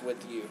back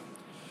with you.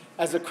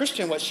 As a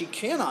Christian, what she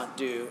cannot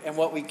do and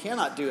what we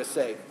cannot do is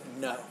say,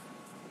 no.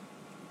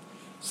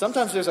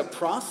 Sometimes there's a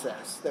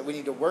process that we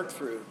need to work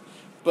through.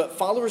 But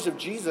followers of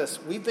Jesus,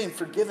 we've been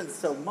forgiven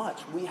so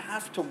much. We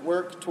have to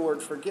work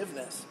toward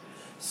forgiveness.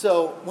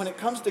 So when it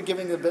comes to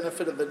giving the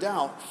benefit of the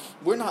doubt,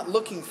 we're not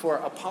looking for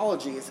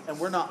apologies and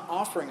we're not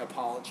offering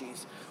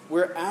apologies.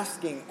 We're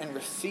asking and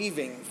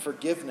receiving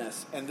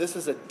forgiveness. And this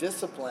is a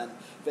discipline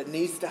that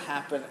needs to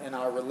happen in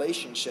our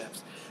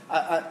relationships.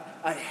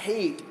 I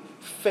hate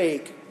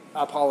fake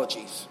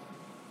apologies.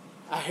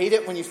 I hate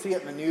it when you see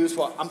it in the news.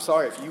 Well, I'm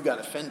sorry if you got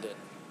offended.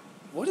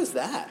 What is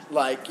that?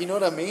 Like, you know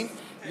what I mean?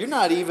 You're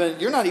not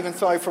even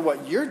sorry for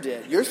what you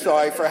did. You're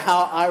sorry for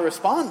how I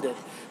responded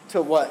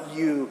to what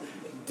you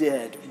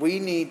did. We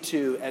need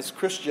to, as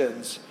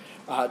Christians,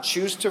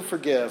 choose to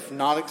forgive,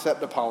 not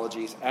accept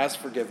apologies, ask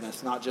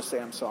forgiveness, not just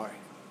say I'm sorry.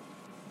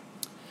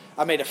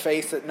 I made a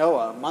face at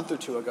Noah a month or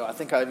two ago. I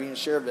think I even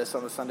shared this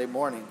on the Sunday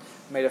morning.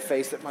 I made a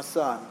face at my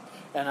son,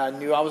 and I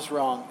knew I was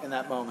wrong in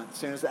that moment as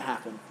soon as it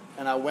happened.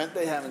 And I went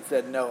to him and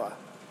said, Noah,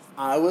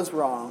 I was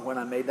wrong when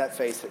I made that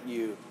face at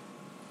you.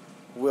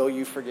 Will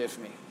you forgive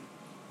me?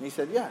 And he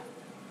said, yeah.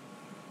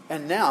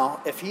 And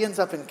now, if he ends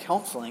up in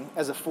counseling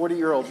as a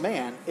 40-year-old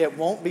man, it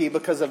won't be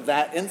because of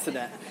that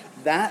incident.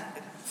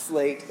 That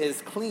slate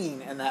is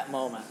clean in that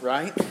moment,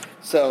 right?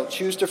 So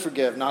choose to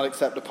forgive, not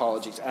accept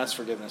apologies. Ask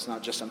forgiveness,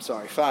 not just I'm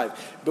sorry.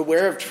 5,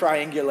 beware of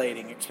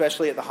triangulating,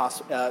 especially at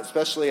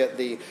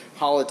the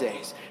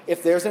holidays.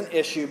 If there's an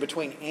issue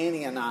between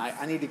Annie and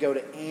I need to go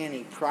to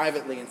Annie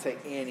privately and say,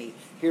 Annie,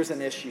 here's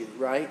an issue,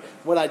 right?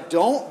 What I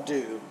don't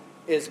do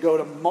is go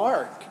to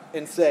Mark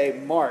and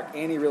say, Mark,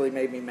 Annie really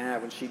made me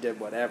mad when she did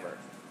whatever,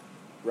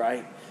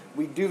 right?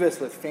 We do this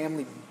with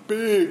family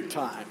big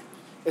time,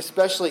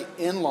 especially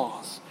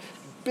in-laws.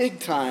 Big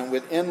time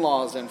with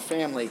in-laws and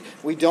family.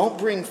 We don't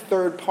bring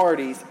third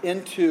parties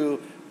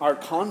into our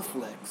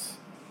conflicts.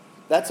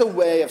 That's a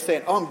way of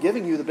saying, I'm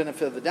giving you the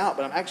benefit of the doubt,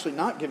 but I'm actually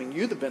not giving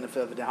you the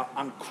benefit of the doubt.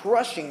 I'm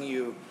crushing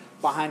you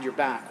behind your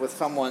back with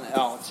someone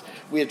else.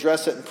 We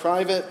address it in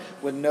private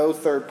with no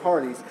third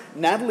parties.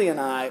 Natalie and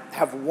I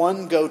have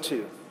one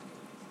go-to.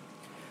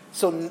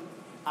 So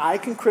I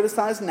can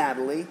criticize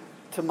Natalie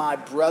to my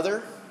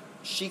brother.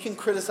 She can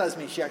criticize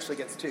me. She actually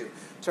gets 2.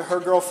 To her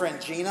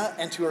girlfriend Gina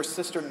and to her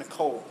sister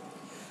Nicole.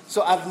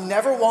 So I've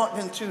never walked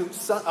into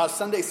a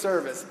Sunday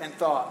service and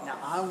thought, now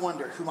I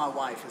wonder who my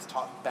wife has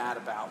talked bad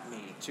about me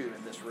to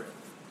in this room.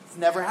 It's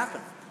never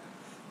happened.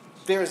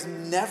 There's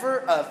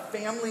never a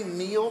family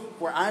meal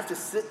where I have to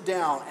sit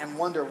down and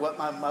wonder what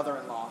my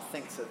mother-in-law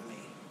thinks of me.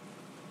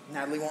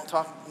 Natalie won't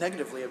talk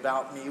negatively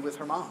about me with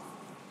her mom.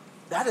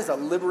 That is a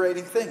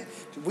liberating thing.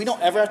 We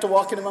don't ever have to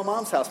walk into my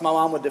mom's house. My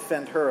mom would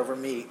defend her over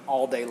me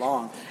all day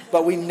long.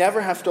 But I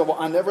never have to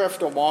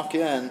walk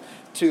in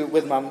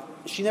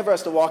she never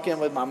has to walk in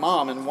with my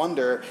mom and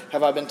wonder,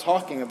 have I been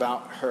talking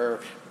about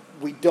her?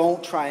 We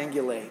don't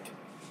triangulate.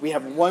 We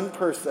have one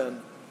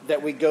person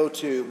that we go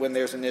to when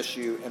there's an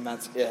issue, and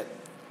that's it.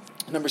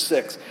 Number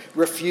 6,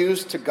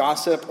 refuse to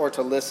gossip or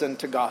to listen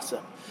to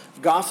gossip.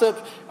 Gossip,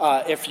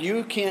 if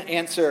you can't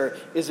answer,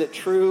 is it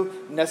true,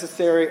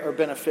 necessary, or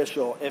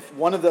beneficial? If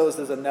one of those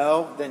is a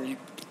no, then you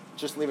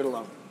just leave it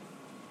alone.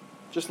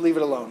 Just leave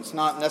it alone. It's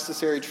not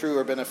necessary, true,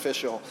 or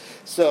beneficial.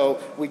 So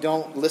we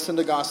don't listen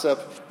to gossip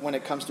when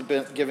it comes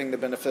to giving the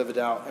benefit of the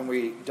doubt, and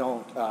we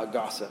don't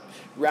gossip.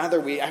 Rather,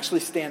 we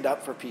actually stand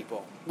up for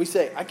people. We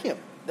say,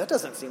 that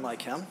doesn't seem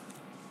like him.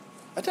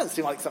 That doesn't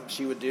seem like something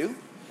she would do.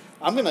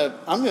 I'm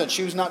gonna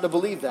choose not to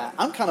believe that.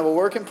 I'm kind of a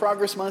work in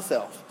progress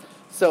myself.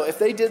 So if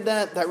they did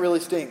that, that really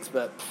stinks,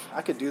 but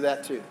I could do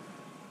that too.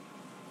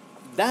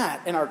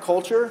 That, in our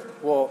culture,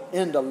 will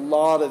end a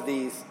lot of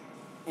these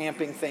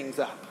amping things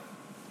up.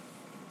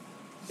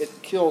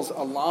 It kills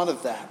a lot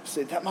of that.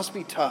 Say, that must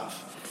be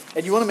tough.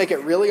 And you want to make it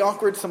really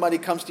awkward? Somebody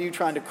comes to you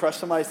trying to crush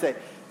somebody, say,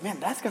 man,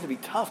 that's got to be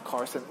tough,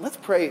 Carson. Let's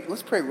pray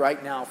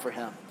right now for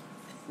him.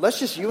 Let's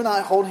just, you and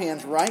I, hold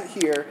hands right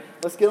here.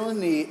 Let's get on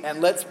the knee,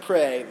 and let's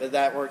pray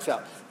that works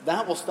out.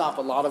 That will stop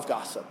a lot of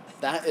gossip.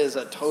 That is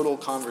a total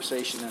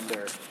conversation in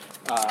there,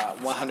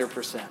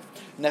 100%.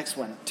 Next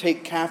one,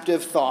 take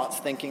captive thoughts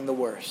thinking the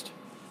worst.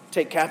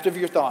 Take captive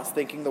your thoughts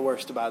thinking the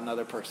worst about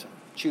another person.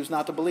 Choose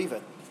not to believe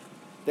it.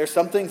 There's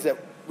some things that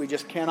We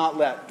just cannot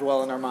let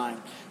dwell in our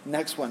mind.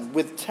 Next one,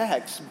 with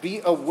text,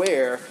 be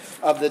aware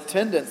of the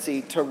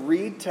tendency to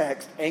read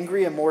text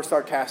angry and more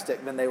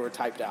sarcastic than they were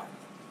typed out.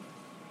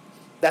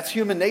 That's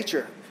human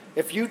nature.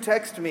 If you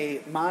text me,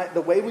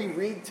 the way we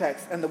read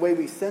text and the way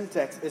we send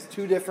text is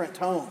two different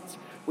tones.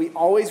 We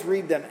always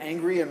read them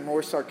angry and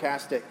more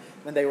sarcastic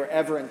than they were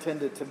ever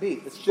intended to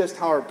be. It's just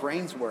how our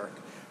brains work.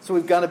 So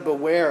we've got to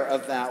beware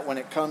of that when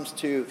it comes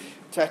to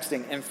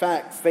texting. In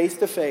fact,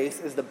 face-to-face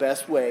is the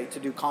best way to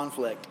do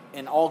conflict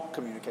in all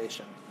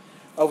communication.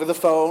 Over the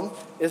phone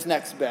is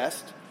next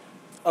best.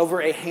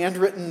 Over a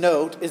handwritten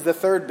note is the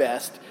third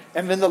best.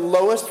 And then the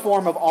lowest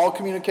form of all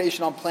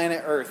communication on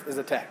planet Earth is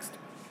a text.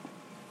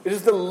 It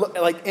is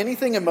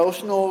anything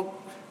emotional,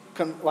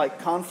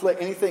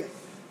 conflict, anything.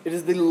 It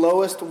is the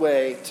lowest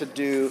way to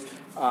do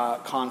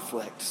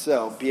conflict.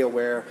 So be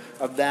aware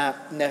of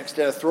that. Next,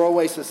 in a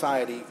throwaway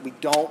society, we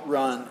don't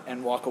run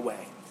and walk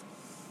away.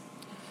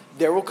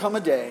 There will come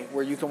a day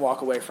where you can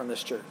walk away from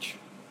this church.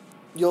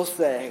 You'll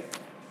say,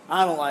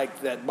 I don't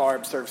like that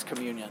Barb serves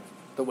communion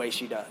the way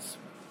she does.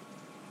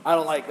 I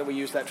don't like that we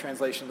use that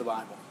translation of the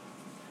Bible.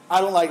 I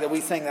don't like that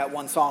we sing that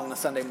one song on a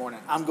Sunday morning.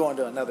 I'm going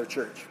to another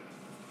church.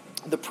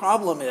 The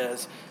problem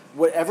is,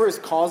 whatever is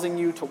causing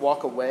you to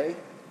walk away,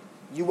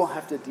 you will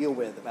have to deal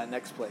with at that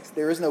next place.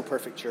 There is no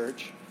perfect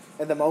church.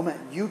 And the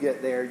moment you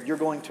get there, you're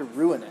going to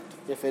ruin it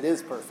if it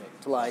is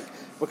perfect,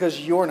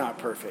 because you're not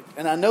perfect.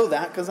 And I know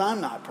that because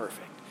I'm not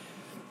perfect.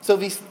 So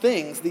these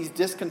things, these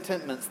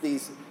discontentments,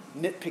 these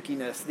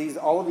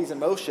nitpickiness, all of these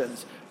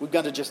emotions, we've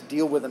got to just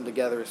deal with them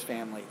together as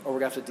family, or we're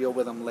going to have to deal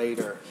with them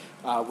later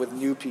with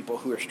new people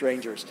who are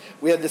strangers.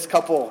 We had this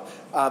couple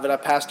that I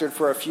pastored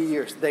for a few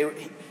years.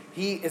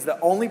 He is the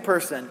only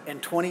person in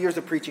 20 years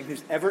of preaching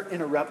who's ever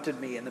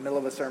interrupted me in the middle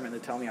of a sermon to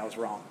tell me I was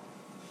wrong.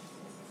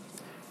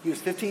 He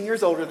was 15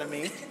 years older than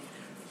me.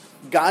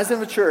 Guys in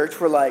the church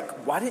were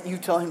like, why didn't you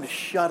tell him to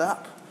shut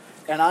up?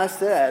 And I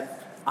said,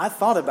 I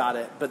thought about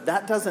it, but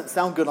that doesn't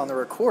sound good on the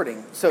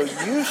recording, so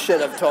you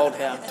should have told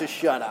him to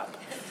shut up.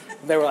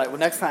 They were like, well,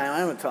 next time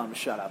I'm going to tell him to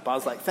shut up. I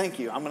was like, thank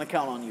you. I'm going to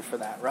count on you for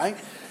that, right?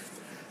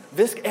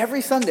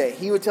 Every Sunday,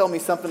 he would tell me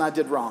something I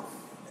did wrong.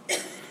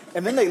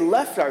 And then they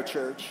left our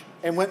church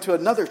and went to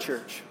another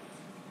church.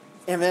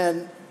 And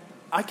then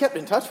I kept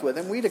in touch with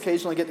him. We'd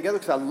occasionally get together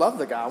because I love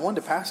the guy. I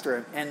wanted to pastor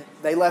him. And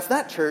they left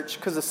that church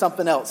because of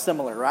something else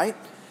similar, right?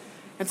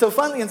 And so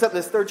finally ends up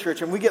this third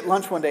church, and we get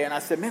lunch one day, and I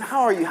said, man,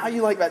 how are you? How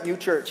you like that new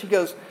church? He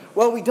goes,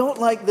 well, we don't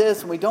like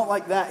this, and we don't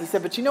like that. He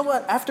said, but you know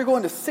what? After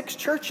going to 6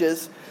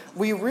 churches,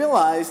 we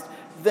realized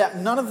that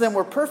none of them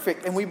were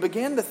perfect, and we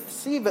began to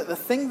see that the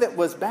thing that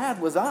was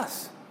bad was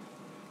us.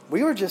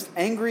 We were just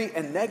angry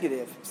and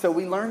negative, so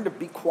we learned to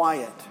be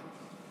quiet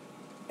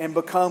and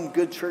become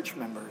good church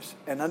members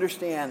and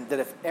understand that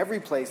if every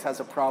place has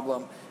a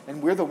problem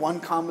and we're the one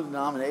common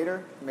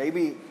denominator,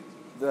 maybe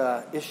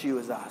the issue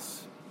is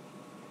us.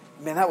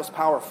 Man, that was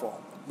powerful.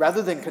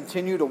 Rather than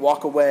continue to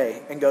walk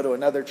away and go to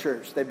another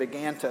church, they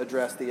began to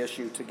address the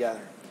issue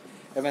together.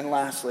 And then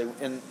lastly,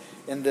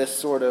 in this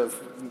sort of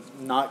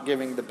not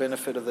giving the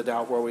benefit of the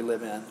doubt where we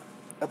live in,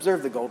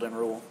 observe the golden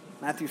rule.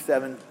 Matthew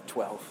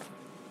 7:12.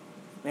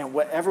 Man,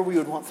 whatever we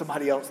would want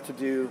somebody else to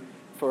do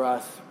for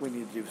us, we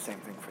need to do the same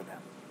thing for them.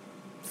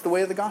 It's the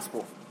way of the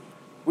gospel.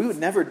 We would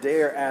never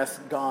dare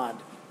ask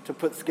God to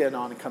put skin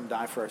on and come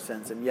die for our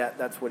sins, and yet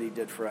that's what he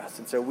did for us.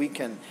 And so we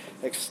can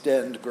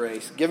extend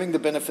grace, giving the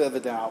benefit of the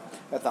doubt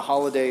at the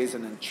holidays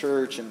and in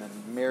church and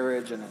in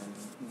marriage and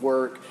in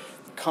work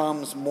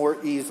comes more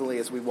easily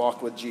as we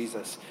walk with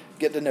Jesus.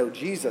 Get to know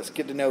Jesus,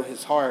 get to know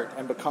his heart,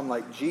 and become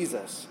like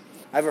Jesus.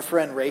 I have a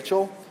friend,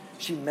 Rachel.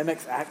 She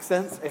mimics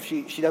accents. If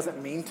she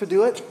doesn't mean to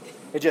do it,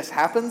 it just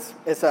happens.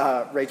 It's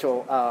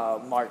Rachel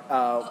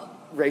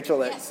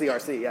at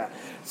CRC, yeah.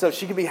 So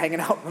she could be hanging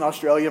out with an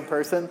Australian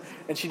person,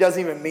 and she doesn't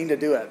even mean to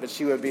do it, but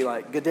she would be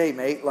like, good day,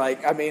 mate.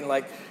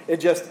 It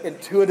just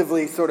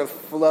intuitively sort of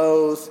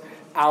flows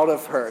out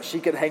of her.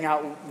 She'll hang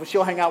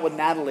out with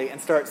Natalie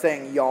and start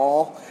saying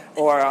y'all,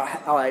 or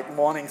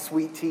wanting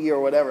sweet tea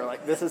or whatever.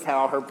 This is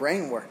how her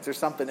brain works. There's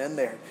something in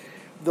there.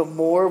 The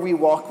more we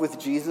walk with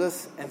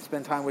Jesus and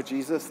spend time with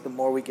Jesus, the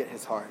more we get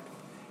his heart.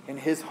 And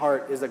his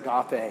heart is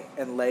agape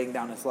and laying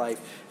down his life.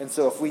 And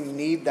so if we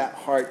need that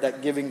heart,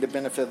 that giving the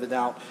benefit of the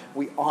doubt,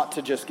 we ought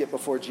to just get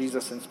before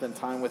Jesus and spend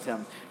time with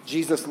him.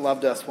 Jesus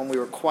loved us when we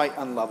were quite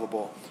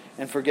unlovable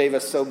and forgave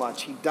us so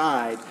much. He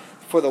died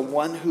for the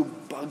one who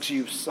bugs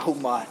you so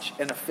much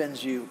and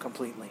offends you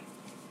completely.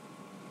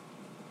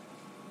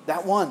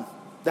 That one,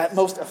 that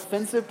most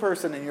offensive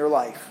person in your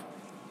life,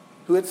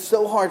 who it's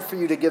so hard for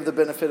you to give the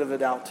benefit of the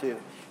doubt to.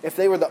 If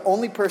they were the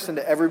only person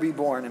to ever be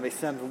born and they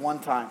sinned one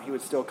time, he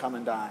would still come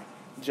and die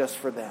just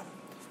for them.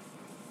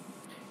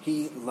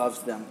 He loves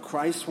them.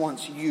 Christ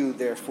wants you,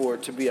 therefore,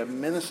 to be a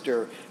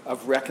minister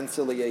of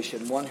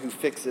reconciliation, one who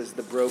fixes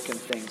the broken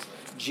things.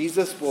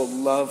 Jesus will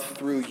love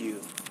through you.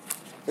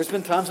 There's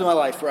been times in my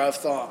life where I've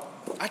thought,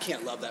 I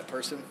can't love that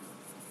person.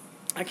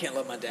 I can't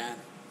love my dad.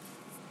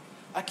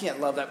 I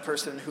can't love that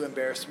person who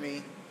embarrassed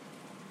me.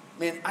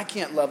 Man, I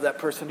can't love that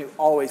person who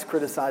always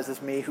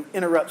criticizes me, who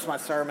interrupts my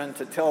sermon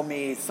to tell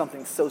me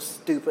something so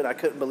stupid I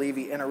couldn't believe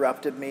he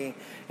interrupted me,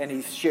 and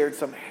he shared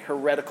some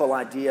heretical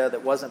idea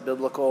that wasn't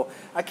biblical.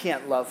 I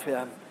can't love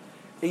him.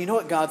 And you know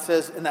what God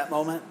says in that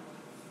moment?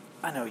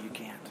 I know you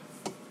can't.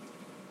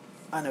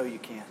 I know you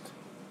can't.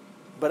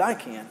 But I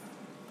can.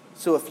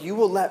 So if you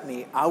will let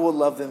me, I will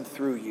love them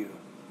through you.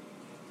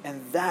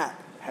 And that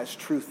has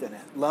truth in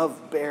it.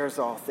 Love bears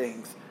all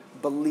things,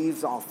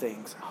 believes all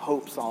things,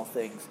 hopes all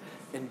things,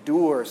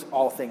 endures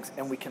all things.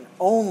 And we can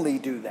only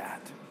do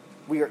that.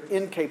 We are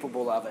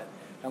incapable of it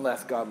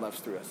unless God loves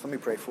through us. Let me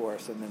pray for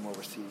us, and then we'll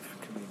receive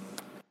communion.